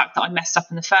guilt of the fact that I messed up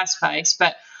in the first place.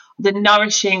 But the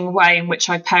nourishing way in which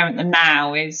I parent them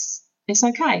now is, it's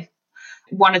okay.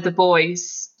 one of the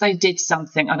boys, they did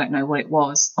something, I don't know what it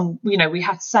was. And, we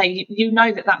had to say, you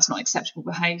know that that's not acceptable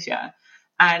behaviour.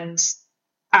 And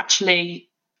actually,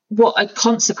 what a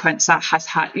consequence that has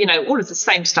had, all of the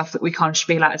same stuff that we can't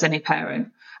spiel out as any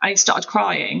parent. And he started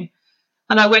crying.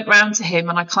 And I went round to him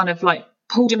and I kind of like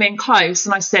pulled him in close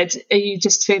and I said, are you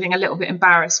just feeling a little bit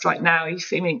embarrassed right now? Are you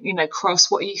feeling, cross?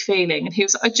 What are you feeling? And he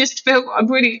was, I just feel I've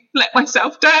really let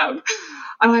myself down.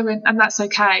 And I went, and that's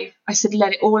okay. I said,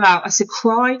 let it all out. I said,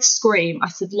 cry, scream. I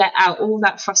said, let out all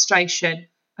that frustration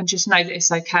and just know that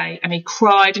it's okay. And he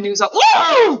cried and he was like,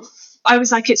 whoa! I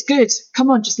was like, it's good. Come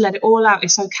on, just let it all out.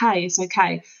 It's okay. It's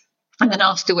okay. And then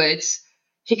afterwards,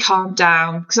 he calmed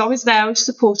down because I was there, I was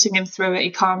supporting him through it.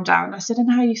 He calmed down. I said,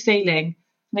 and how are you feeling?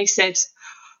 And he said,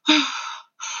 oh,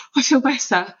 I feel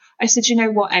better. I said, you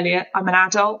know what, Elliot? I'm an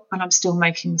adult and I'm still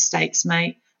making mistakes,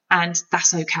 mate. And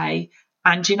that's okay.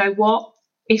 And you know what?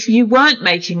 If you weren't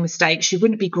making mistakes, you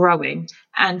wouldn't be growing.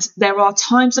 And there are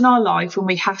times in our life when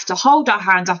we have to hold our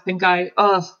hand up and go,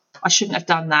 oh, I shouldn't have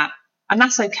done that. And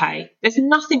that's okay. There's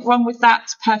nothing wrong with that.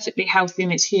 It's perfectly healthy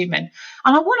and it's human.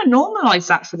 And I want to normalise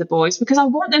that for the boys because I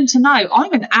want them to know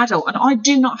I'm an adult and I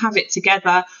do not have it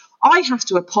together. I have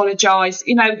to apologise.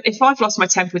 If I've lost my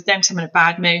temper with them because I'm in a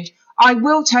bad mood, I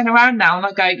will turn around now and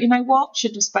I go, you know what?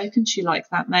 Shouldn't have spoken to you like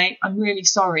that, mate. I'm really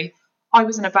sorry. I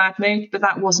was in a bad mood, but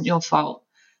that wasn't your fault.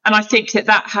 And I think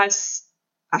that has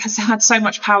had so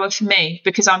much power for me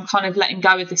because I'm kind of letting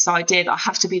go of this idea that I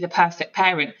have to be the perfect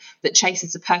parent that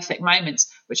chases the perfect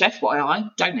moments, which FYI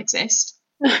don't exist.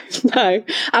 No.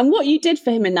 And what you did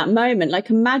for him in that moment, like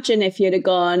imagine if you'd have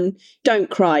gone, don't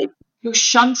cry. You're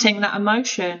shunting that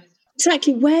emotion.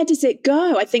 Exactly. Where does it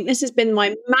go? I think this has been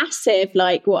my massive,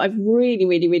 what I've really,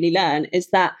 really, really learned is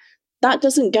that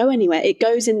doesn't go anywhere. It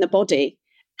goes in the body.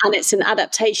 And it's an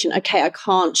adaptation. Okay, I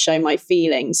can't show my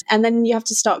feelings. And then you have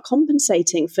to start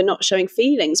compensating for not showing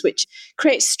feelings, which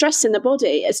creates stress in the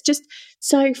body. It's just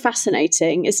so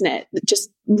fascinating, isn't it?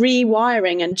 Just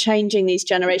rewiring and changing these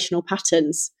generational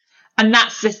patterns. And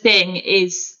that's the thing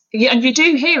is, and you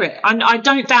do hear it. And I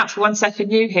don't doubt for 1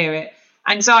 second you hear it.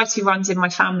 Anxiety runs in my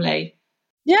family.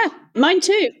 Yeah, mine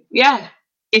too. Yeah.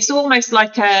 It's almost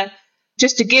like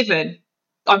just a given.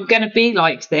 I'm going to be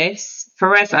like this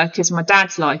forever because my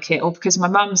dad's like it or because my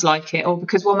mum's like it or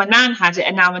because, my nan had it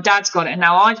and now my dad's got it and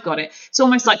now I've got it. It's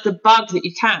almost like the bug that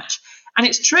you catch. And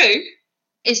it's true.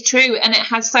 It's true. And it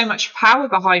has so much power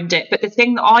behind it. But the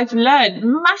thing that I've learned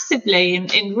massively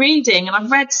in reading, and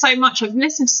I've read so much, I've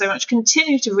listened to so much,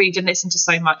 continue to read and listen to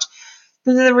so much,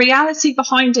 the reality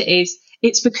behind it is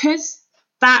it's because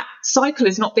that cycle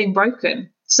is not being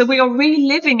broken. So we are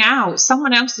reliving out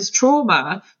someone else's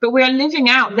trauma, but we are living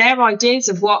out their ideas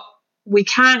of what we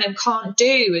can and can't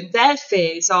do, and their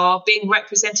fears are being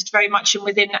represented very much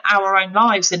within our own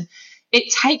lives. And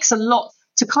it takes a lot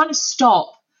to kind of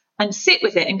stop and sit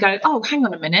with it and go, oh, hang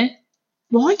on a minute.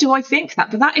 Why do I think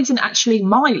that? But that isn't actually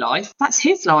my life. That's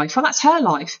his life or that's her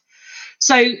life.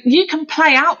 So you can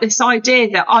play out this idea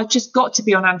that I've just got to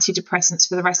be on antidepressants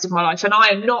for the rest of my life. And I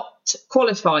am not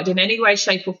qualified in any way,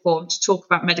 shape or form to talk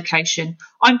about medication.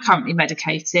 I'm currently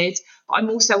medicated.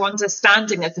 I'm also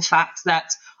understanding of the fact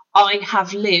that I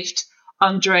have lived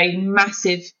under a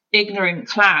massive ignorant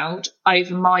cloud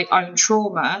over my own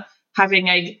trauma, having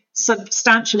a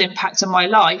substantial impact on my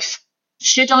life.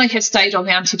 Should I have stayed on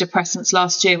the antidepressants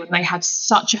last year when they had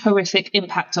such a horrific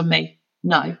impact on me?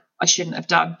 No, I shouldn't have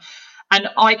done. And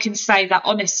I can say that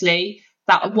honestly,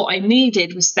 that what I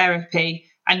needed was therapy.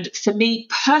 And for me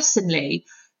personally,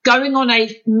 going on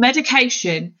a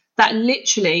medication that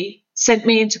literally sent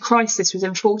me into crisis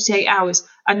within 48 hours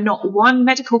and not one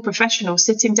medical professional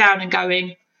sitting down and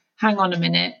going, hang on a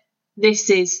minute, this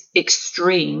is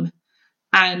extreme.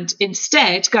 And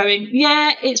instead going,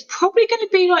 yeah, it's probably going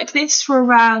to be like this for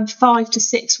around 5 to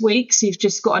 6 weeks. You've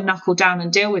just got to knuckle down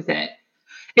and deal with it.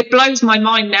 It blows my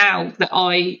mind now that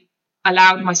I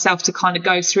allowed myself to kind of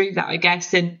go through that, I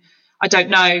guess. And I don't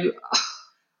know,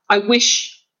 I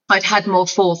wish I'd had more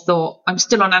forethought. I'm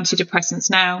still on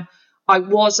antidepressants now. I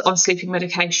was on sleeping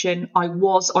medication. I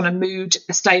was on a mood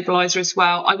stabilizer as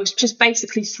well. I was just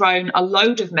basically thrown a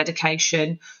load of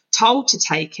medication, told to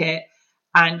take it,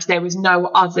 and there was no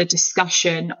other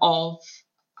discussion of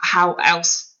how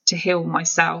else to heal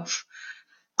myself.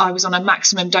 I was on a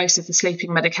maximum dose of the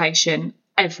sleeping medication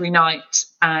every night,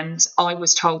 and I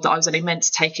was told that I was only meant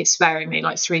to take it sparingly,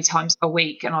 like 3 times a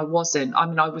week, and I wasn't. I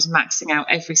mean, I was maxing out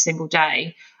every single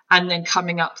day, and then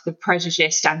coming up the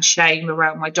prejudice and shame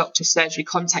around my doctor's surgery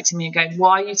contacting me and going,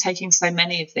 why are you taking so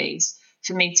many of these?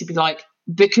 For me to be like,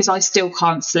 because I still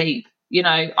can't sleep.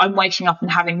 I'm waking up and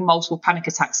having multiple panic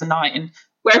attacks a night, and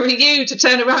Where are you to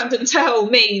turn around and tell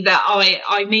me that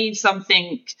I need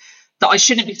something that I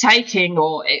shouldn't be taking?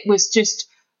 Or it was just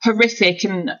horrific.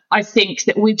 And I think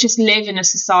that we just live in a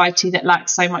society that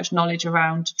lacks so much knowledge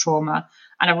around trauma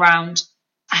and around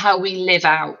how we live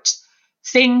out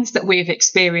things that we've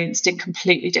experienced in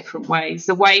completely different ways,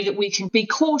 the way that we can be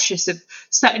cautious of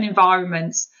certain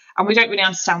environments and we don't really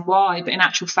understand why. But in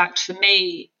actual fact, for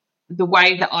me, the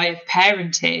way that I have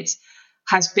parented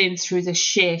has been through the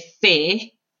sheer fear,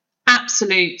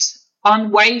 absolute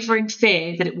unwavering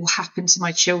fear that it will happen to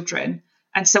my children.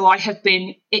 And so I have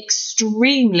been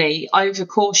extremely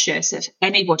overcautious of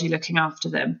anybody looking after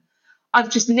them. I've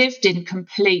just lived in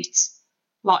complete,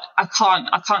 like, I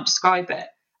can't describe it.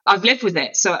 I've lived with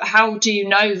it. So how do you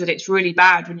know that it's really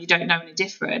bad when you don't know any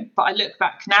different? But I look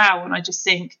back now and I just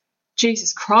think,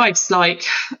 Jesus Christ, like,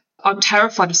 I'm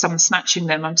terrified of someone snatching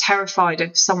them. I'm terrified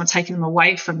of someone taking them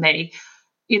away from me.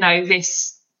 You know,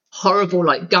 this horrible,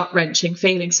 like, gut-wrenching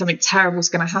feeling something terrible is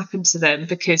going to happen to them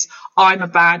because I'm a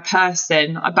bad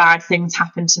person. Bad things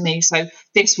happen to me. So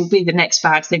this will be the next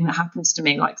bad thing that happens to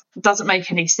me. Like, it doesn't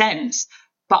make any sense.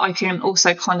 But I can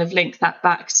also kind of link that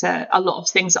back to a lot of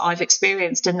things that I've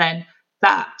experienced. And then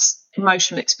that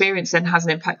emotional experience then has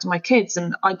an impact on my kids.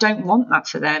 And I don't want that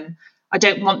for them. I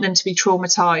don't want them to be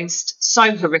traumatized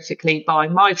so horrifically by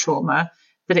my trauma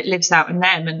that it lives out in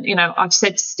them. And, you know, I've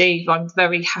said to Steve, I'm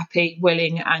very happy,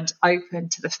 willing and open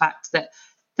to the fact that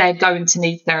they're going to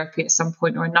need therapy at some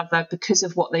point or another because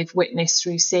of what they've witnessed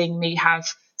through seeing me have,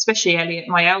 especially Elliot,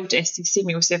 my eldest, he's seen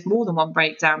me receive more than one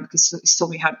breakdown because he saw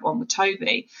me had one with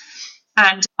Toby.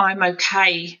 And I'm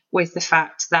okay with the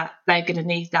fact that they're going to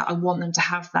need that. I want them to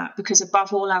have that because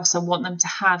above all else, I want them to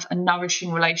have a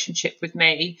nourishing relationship with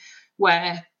me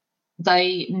where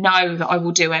they know that I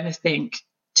will do anything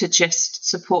to just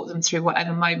support them through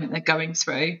whatever moment they're going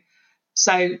through.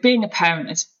 So being a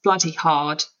parent is bloody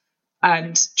hard,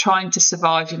 and trying to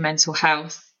survive your mental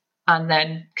health and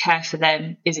then care for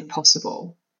them is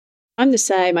impossible. I'm the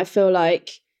same. I feel like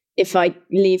if I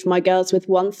leave my girls with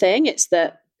one thing, it's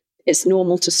that it's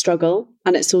normal to struggle,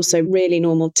 and it's also really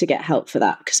normal to get help for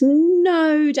that, because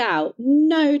no doubt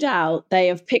they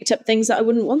have picked up things that I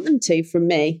wouldn't want them to from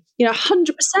me. You know,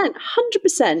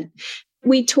 100%.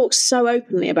 We talk so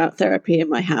openly about therapy in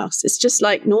my house. It's just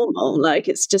like normal. Like,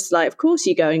 it's just like, of course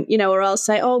you're going, you know, or I'll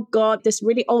say, oh God, this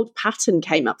really old pattern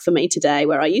came up for me today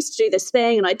where I used to do this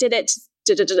thing and I did it.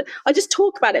 I just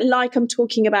talk about it like I'm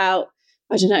talking about,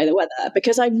 I don't know, the weather,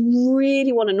 because I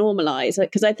really want to normalize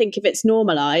it. Because I think if it's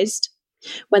normalized,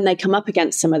 when they come up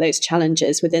against some of those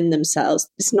challenges within themselves,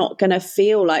 it's not going to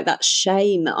feel like that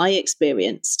shame that I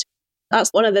experienced. That's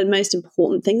one of the most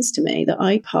important things to me that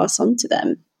I pass on to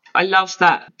them. I love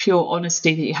that pure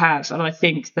honesty that you have. And I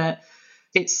think that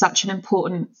it's such an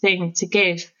important thing to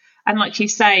give. And like you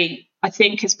say, I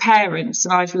think as parents,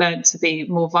 and I've learned to be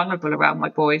more vulnerable around my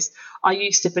boys, I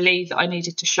used to believe that I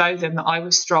needed to show them that I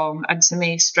was strong. And to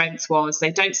me, strength was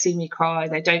they don't see me cry,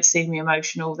 they don't see me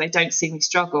emotional, they don't see me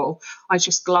struggle. I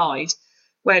just glide.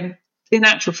 When in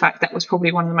actual fact, that was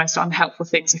probably one of the most unhelpful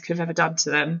things I could have ever done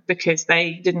to them, because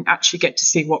they didn't actually get to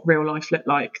see what real life looked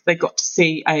like. They got to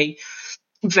see a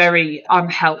very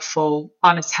unhelpful,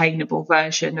 unattainable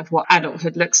version of what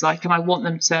adulthood looks like. And I want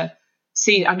them to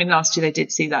see, I mean, last year they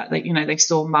did see that, you know, they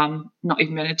saw mum not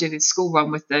even going to do the school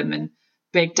run with them and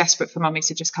being desperate for mummy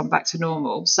to just come back to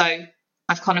normal. So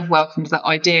I've kind of welcomed that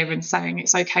idea and saying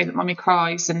it's okay that mummy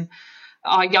cries. And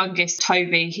our youngest,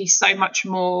 Toby, he's so much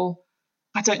more,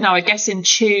 I don't know, I guess in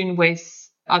tune with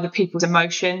other people's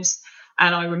emotions.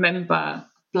 And I remember,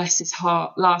 bless his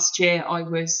heart, last year I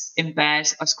was in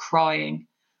bed, I was crying.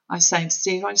 I was saying,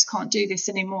 Steve, I just can't do this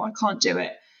anymore. I can't do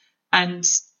it. And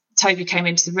Toby came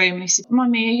into the room and he said,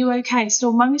 Mummy, are you okay?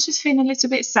 Still, Mummy's just feeling a little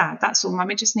bit sad. That's all.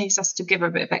 Mummy just needs us to give her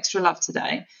a bit of extra love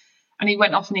today. And he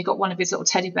went off and he got one of his little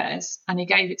teddy bears and he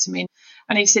gave it to me.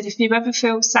 And he said, if you ever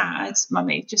feel sad,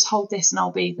 Mummy, just hold this and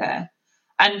I'll be there.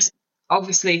 And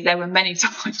obviously there were many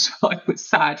times I was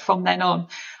sad from then on.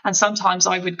 And sometimes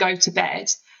I would go to bed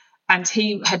and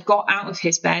he had got out of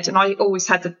his bed, and I always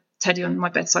had the teddy on my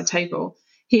bedside table.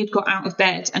 He had got out of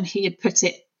bed and he had put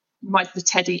the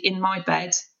teddy in my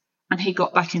bed, and he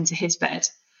got back into his bed.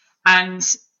 And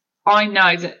I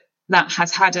know that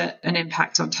has had an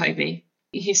impact on Toby.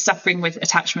 He's suffering with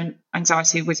attachment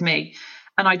anxiety with me.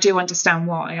 And I do understand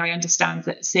why. I understand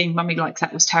that seeing mummy like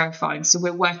that was terrifying. So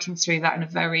we're working through that in a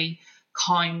very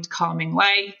kind, calming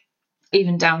way.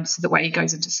 Even down to the way he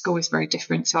goes into school is very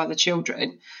different to other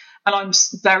children. And I'm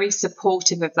very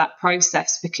supportive of that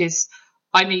process, because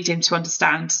I need him to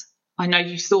understand, I know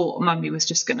you thought mummy was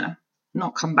just going to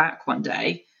not come back one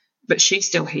day, but she's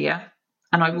still here.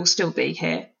 and I will still be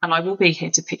here, and I will be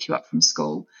here to pick you up from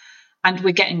school. And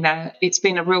we're getting there. It's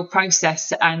been a real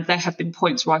process, and there have been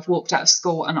points where I've walked out of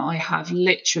school and I have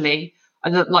literally,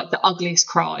 like the ugliest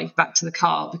cry back to the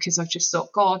car, because I've just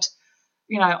thought, God,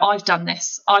 I've done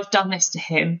this to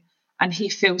him, and he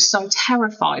feels so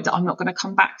terrified that I'm not going to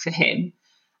come back for him.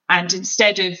 And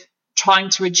instead of trying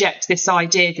to reject this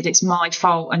idea that it's my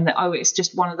fault and that, it's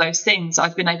just one of those things,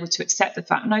 I've been able to accept the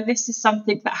fact, no, this is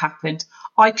something that happened.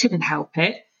 I couldn't help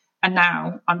it. And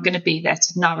now I'm going to be there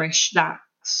to nourish that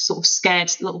sort of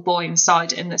scared little boy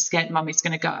inside him, that scared mummy's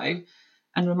going to go,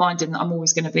 and remind him that I'm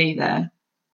always going to be there.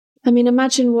 I mean,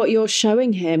 imagine what you're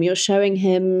showing him. You're showing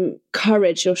him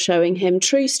courage. You're showing him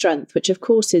true strength, which of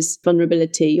course is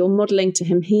vulnerability. You're modeling to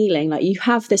him healing. Like, you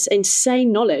have this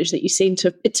insane knowledge that you seem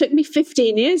to, it took me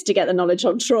 15 years to get the knowledge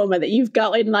on trauma that you've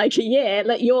got in like a year.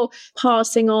 Like, you're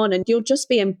passing on, and you'll just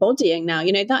be embodying now.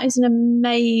 That is an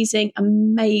amazing,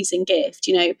 amazing gift.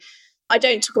 I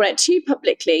don't talk about it too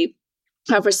publicly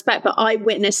out of respect, but I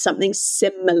witnessed something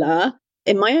similar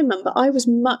in my own mum, but I was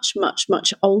much, much,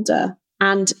 much older.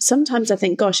 And sometimes I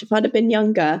think, gosh, if I'd have been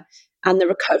younger and the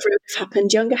recovery would have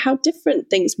happened younger, how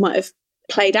different things might have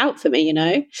played out for me,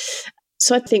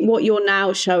 So I think what you're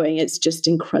now showing is just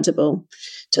incredible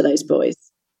to those boys.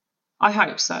 I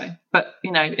hope so. But,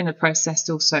 in the process,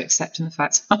 also accepting the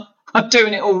fact I'm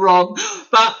doing it all wrong.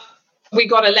 But we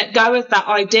got to let go of that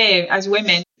idea as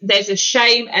women. There's a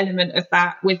shame element of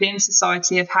that within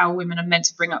society, of how women are meant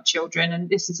to bring up children. And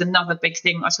this is another big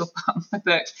thing I talk about in my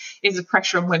book, is the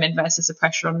pressure on women versus the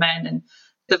pressure on men, and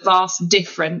the vast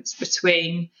difference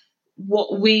between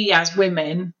what we as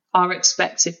women are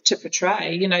expected to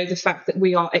portray. The fact that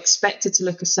we are expected to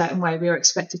look a certain way, we are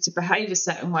expected to behave a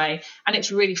certain way. And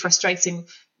it's really frustrating,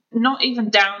 not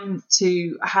even down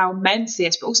to how men see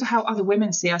us, but also how other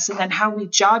women see us, and then how we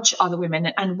judge other women.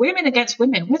 And women against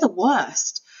women, we're the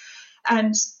worst.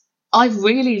 And I've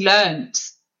really learned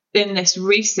in this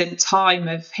recent time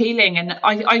of healing, and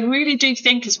I really do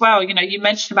think as well, you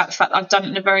mentioned about the fact that I've done it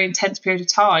in a very intense period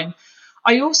of time.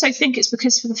 I also think it's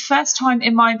because for the first time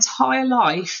in my entire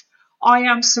life, I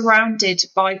am surrounded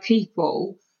by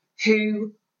people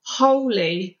who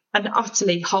wholly and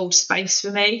utterly hold space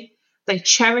for me. They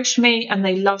cherish me and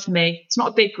they love me. It's not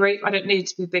a big group. I don't need it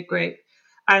to be a big group.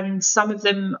 And some of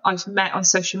them I've met on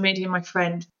social media, my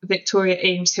friend Victoria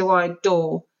Eames, who I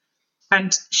adore.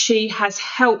 And she has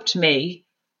helped me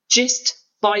just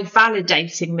by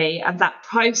validating me and that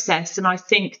process. And I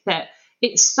think that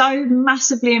it's so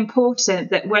massively important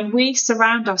that when we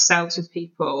surround ourselves with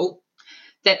people,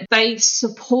 that they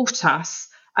support us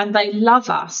and they love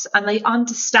us and they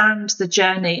understand the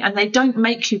journey, and they don't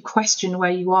make you question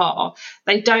where you are.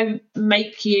 They don't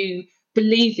make you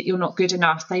believe that you're not good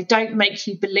enough. They don't make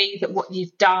you believe that what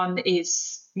you've done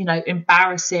is,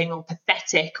 embarrassing or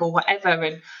pathetic or whatever.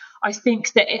 And I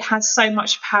think that it has so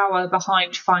much power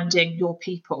behind finding your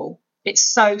people. It's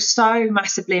so, so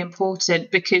massively important,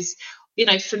 because,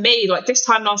 for me, like this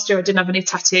time last year, I didn't have any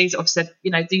tattoos. Obviously,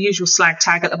 the usual slag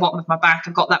tag at the bottom of my back.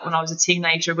 I got that when I was a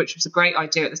teenager, which was a great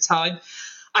idea at the time.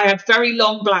 I had very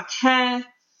long black hair.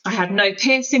 I had no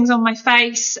piercings on my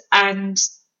face. And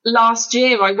last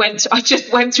year I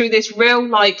just went through this real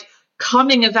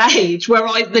coming of age,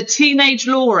 where the teenage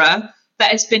Laura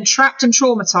that has been trapped and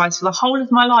traumatized for the whole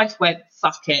of my life went,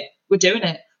 fuck it, we're doing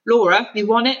it. Laura, you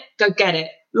want it? Go get it.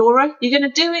 Laura, you're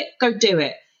going to do it? Go do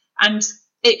it. And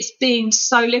it's been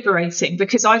so liberating,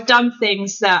 because I've done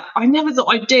things that I never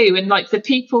thought I'd do. And the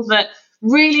people that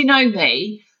really know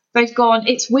me, they've gone,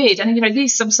 it's weird.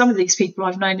 And, some of these people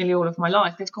I've known nearly all of my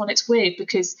life, they've gone, it's weird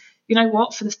because, you know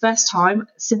what, for the first time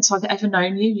since I've ever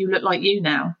known you, you look like you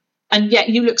now. And yet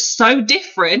you look so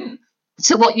different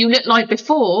to what you looked like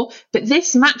before. But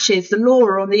this matches the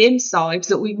Laura on the inside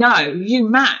that we know. You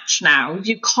match now.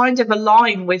 You kind of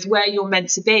align with where you're meant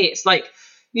to be. It's like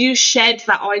you shed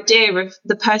that idea of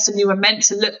the person you were meant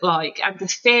to look like, and the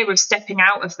fear of stepping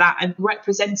out of that and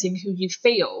representing who you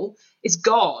feel is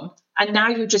gone. And now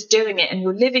you're just doing it, and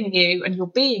you're living you, and you're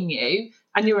being you,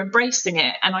 and you're embracing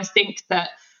it. And I think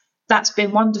that that's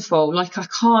been wonderful. I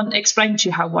can't explain to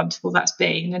you how wonderful that's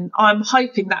been. And I'm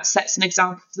hoping that sets an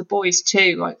example for the boys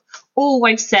too. I've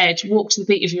always said, walk to the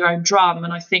beat of your own drum.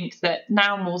 And I think that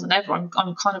now more than ever, I'm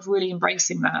kind of really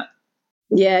embracing that.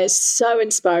 Yeah, it's so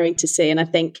inspiring to see. And I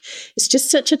think it's just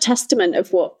such a testament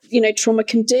of what, trauma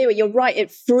can do. And you're right,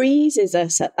 it freezes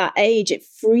us at that age. It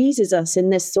freezes us in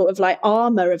this sort of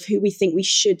armor of who we think we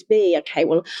should be. Okay,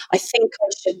 well, I think I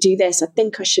should do this. I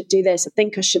think I should do this. I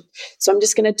think I should. So I'm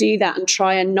just going to do that and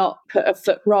try and not put a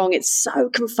foot wrong. It's so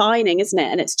confining, isn't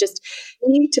it? And it's just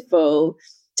beautiful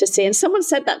to see. And someone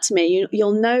said that to me,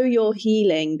 you'll know you're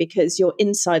healing because your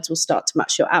insides will start to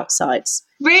match your outsides.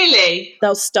 Really?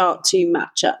 They'll start to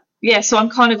match up. Yeah, so I'm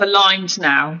kind of aligned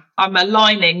now. I'm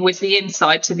aligning with the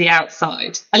inside to the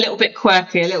outside. A little bit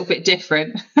quirky, a little bit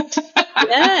different.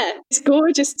 Yeah, it's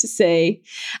gorgeous to see.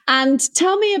 And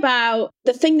tell me about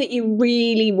the thing that you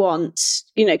really want,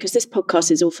 because this podcast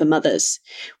is all for mothers.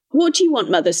 What do you want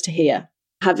mothers to hear,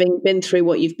 having been through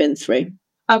what you've been through?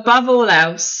 Above all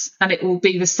else, and it will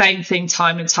be the same thing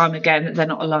time and time again, that they're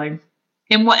not alone.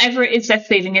 In whatever it is they're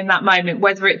feeling in that moment,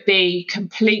 whether it be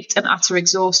complete and utter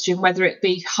exhaustion, whether it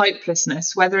be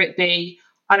hopelessness, whether it be,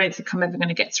 I don't think I'm ever going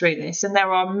to get through this. And there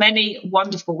are many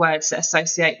wonderful words that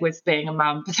associate with being a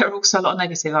mum, but there are also a lot of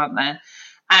negative, aren't there?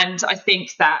 And I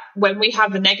think that when we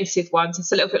have the negative ones,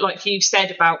 it's a little bit like you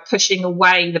said about pushing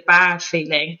away the bad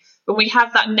feeling. When we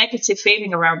have that negative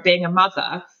feeling around being a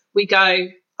mother, we go,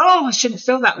 oh, I shouldn't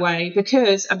feel that way,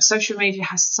 because social media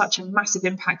has such a massive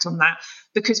impact on that,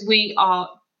 because we are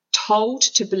told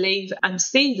to believe and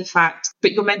see the fact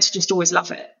that you're meant to just always love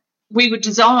it. We were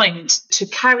designed to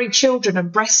carry children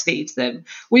and breastfeed them.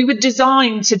 We were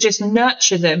designed to just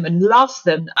nurture them and love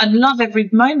every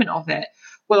moment of it.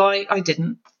 Well, I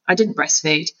didn't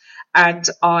breastfeed. And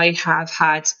I have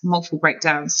had multiple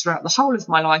breakdowns throughout the whole of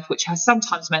my life, which has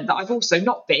sometimes meant that I've also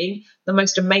not been the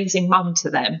most amazing mum to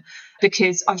them,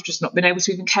 because I've just not been able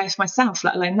to even care for myself,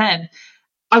 let alone them.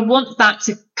 I want that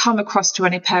to come across to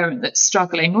any parent that's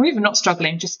struggling, or even not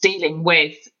struggling, just dealing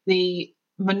with the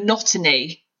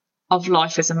monotony of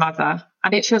life as a mother.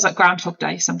 And it feels like Groundhog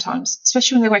Day sometimes,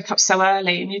 especially when they wake up so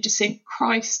early and you just think,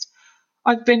 Christ,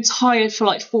 I've been tired for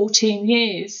like 14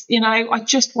 years. I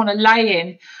just want to lay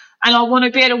in. And I want to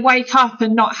be able to wake up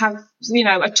and not have,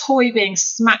 a toy being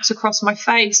smacked across my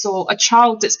face, or a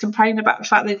child that's complaining about the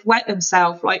fact they've wet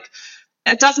themselves. Like,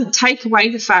 it doesn't take away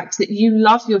the fact that you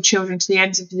love your children to the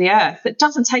ends of the earth. It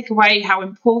doesn't take away how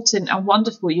important and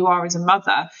wonderful you are as a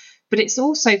mother. But it's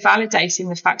also validating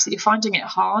the fact that you're finding it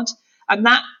hard. And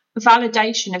that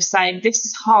validation of saying, this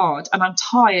is hard and I'm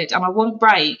tired and I want a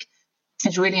break,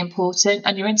 is really important.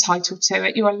 And you're entitled to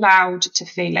it. You're allowed to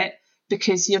feel it,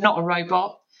 because you're not a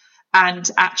robot. And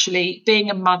actually, being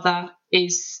a mother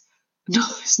it's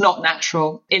not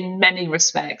natural in many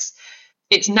respects.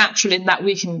 It's natural in that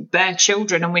we can bear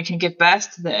children and we can give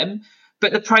birth to them.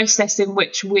 But the process in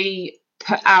which we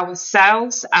put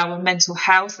ourselves, our mental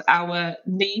health, our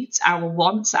needs, our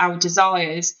wants, our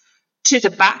desires to the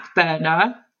back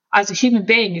burner as a human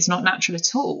being is not natural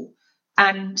at all.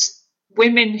 And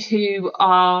women who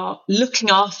are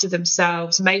looking after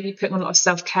themselves, maybe putting a lot of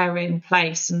self-care in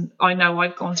place, and I know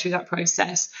I've gone through that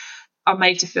process, are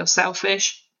made to feel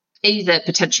selfish, either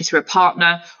potentially through a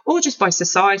partner or just by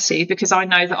society, because I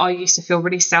know that I used to feel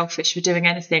really selfish for doing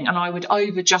anything, and I would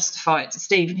over-justify it to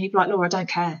Steve, and he'd be like, Laura, I don't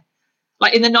care.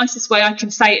 Like, in the nicest way I can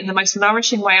say it, in the most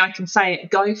nourishing way I can say it,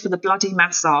 go for the bloody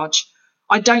massage.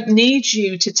 I don't need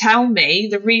you to tell me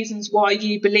the reasons why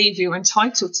you believe you're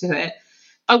entitled to it.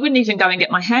 I wouldn't even go and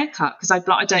get my hair cut, because I'd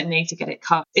be like, I don't need to get it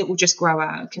cut. It will just grow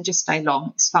out. It can just stay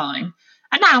long. It's fine.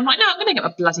 And now I'm like, no, I'm going to get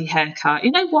my bloody hair cut.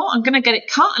 You know what? I'm going to get it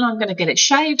cut, and I'm going to get it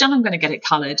shaved, and I'm going to get it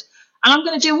coloured. And I'm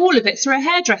going to do all of it through a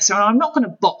hairdresser, and I'm not going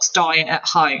to box dye it at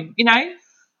home,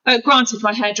 Granted,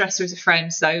 my hairdresser is a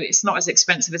friend, so it's not as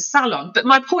expensive as a salon. But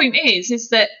my point is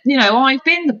that, I've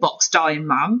been the box dyeing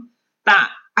mum that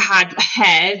had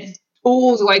hair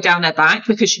all the way down her back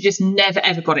because she just never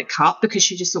ever got it cut, because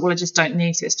she just thought, well, I just don't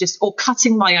need to. It's just, or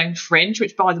cutting my own fringe,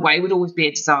 which, by the way, would always be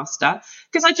a disaster,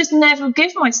 because I just never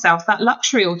give myself that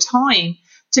luxury or time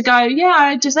to go, yeah,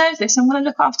 I deserve this. I'm going to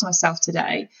look after myself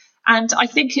today. And I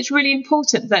think it's really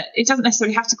important that it doesn't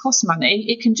necessarily have to cost money.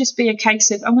 It can just be a case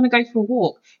of, I'm going to go for a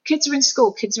walk. Kids are in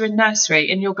school, kids are in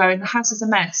nursery, and you're going, the house is a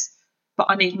mess, but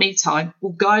I need me time.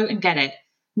 Well, go and get it.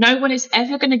 No one is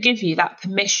ever going to give you that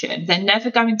permission. They're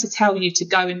never going to tell you to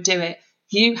go and do it.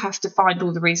 You have to find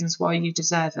all the reasons why you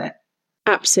deserve it.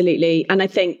 Absolutely. And I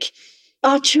think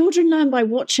our children learn by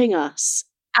watching us.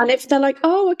 And if they're like,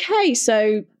 oh, okay,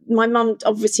 so my mum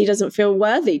obviously doesn't feel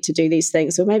worthy to do these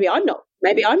things, or maybe I'm not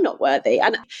worthy.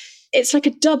 And it's like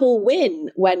a double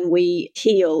win when we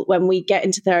heal, when we get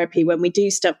into therapy, when we do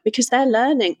stuff, because they're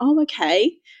learning, oh,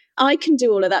 okay, I can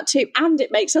do all of that too. And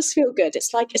it makes us feel good.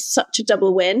 It's such a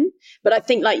double win. But I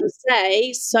think, like you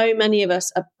say, so many of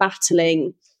us are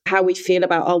battling how we feel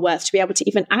about our worth, to be able to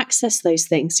even access those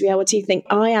things, to be able to think,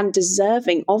 I am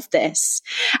deserving of this.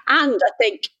 And I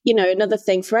think, another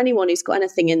thing for anyone who's got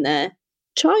anything in their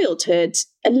childhood,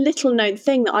 a little known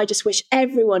thing that I just wish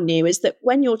everyone knew is that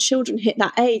when your children hit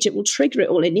that age, it will trigger it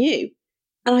all in you.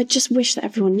 And I just wish that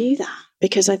everyone knew that,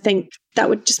 because I think that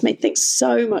would just make things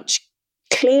so much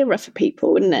clearer for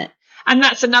people, wouldn't it? And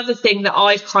that's another thing that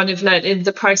I've kind of learned in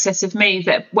the process of me,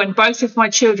 that when both of my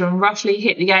children roughly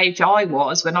hit the age I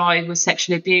was when I was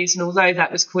sexually abused, and although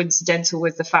that was coincidental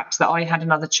with the fact that I had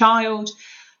another child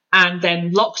and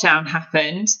then lockdown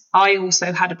happened, I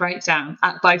also had a breakdown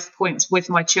at both points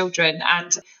with my children.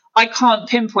 And I can't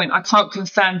pinpoint, I can't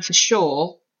confirm for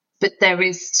sure, but there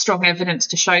is strong evidence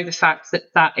to show the fact that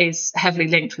that is heavily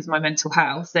linked with my mental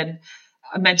health, and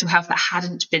a mental health that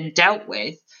hadn't been dealt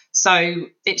with. So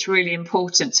it's really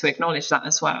important to acknowledge that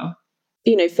as well.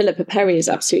 You know, Philippa Perry is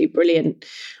absolutely brilliant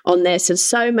on this, and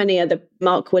so many other.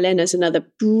 Mark Willin is another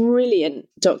brilliant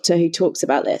doctor who talks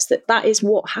about this, that is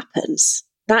what happens.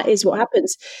 That is what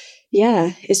happens.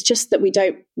 Yeah, it's just that we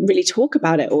don't really talk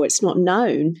about it, or it's not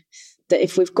known that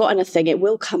if we've got anything, it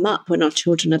will come up when our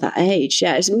children are that age.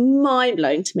 Yeah, it's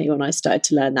mind-blowing to me when I started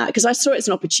to learn that, because I saw it as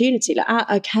an opportunity,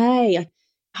 like, okay,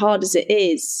 hard as it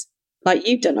is, like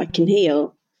you've done, I can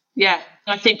heal. Yeah,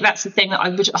 I think that's the thing that I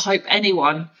would hope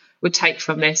anyone would take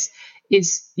from this,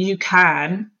 is you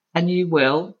can and you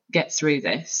will get through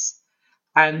this,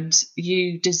 and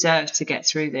you deserve to get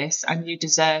through this, and you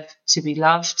deserve to be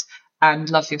loved and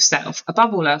love yourself.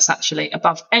 Above all else, actually,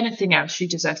 above anything else, you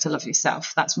deserve to love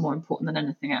yourself. That's more important than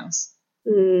anything else.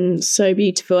 So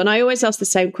beautiful. And I always ask the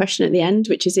same question at the end,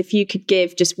 which is, if you could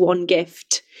give just one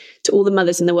gift to all the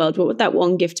mothers in the world, what would that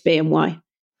one gift be and why?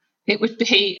 It would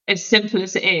be as simple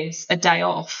as it is, a day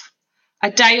off.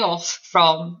 A day off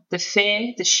from the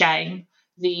fear, the shame,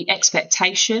 the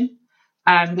expectation,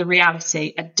 and the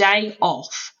reality. A day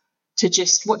off to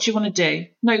just, what do you want to do?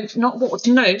 It's not what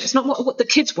the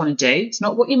kids want to do. It's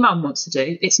not what your mum wants to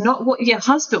do. It's not what your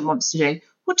husband wants to do.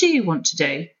 What do you want to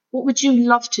do? What would you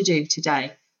love to do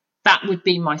today? That would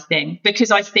be my thing.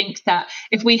 Because I think that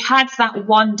if we had that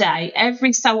one day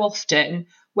every so often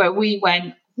where we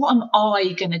went, what am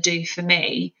I going to do for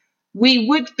me? We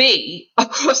would be,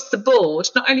 across the board,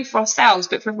 not only for ourselves,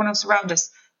 but for everyone else around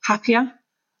us, happier,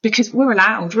 because we're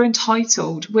allowed, we're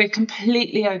entitled, we're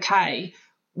completely okay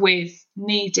with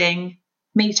needing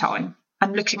me time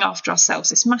and looking after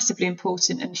ourselves. It's massively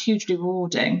important and hugely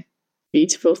rewarding.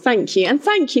 Beautiful. Thank you. And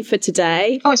thank you for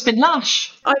today. Oh, it's been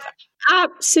lush. I've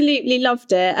absolutely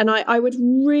loved it. And I would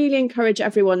really encourage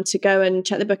everyone to go and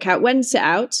check the book out. When's it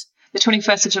out? The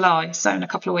 21st of July, so in a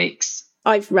couple of weeks.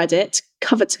 I've read it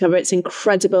cover to cover. It's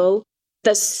incredible.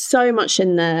 There's so much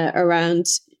in there around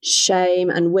shame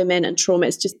and women and trauma.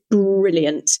 It's just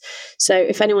brilliant. So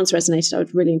if anyone's resonated, I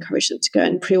would really encourage them to go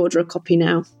and pre-order a copy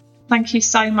now. Thank you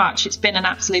so much. It's been an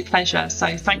absolute pleasure.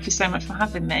 So thank you so much for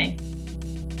having me.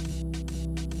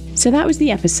 So that was the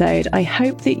episode. I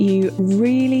hope that you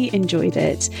really enjoyed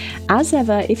it. As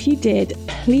ever, if you did,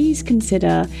 please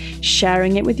consider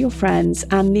sharing it with your friends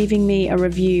and leaving me a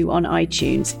review on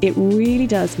iTunes. It really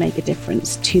does make a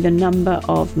difference to the number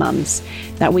of mums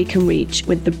that we can reach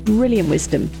with the brilliant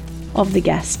wisdom of the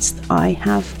guests I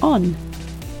have on.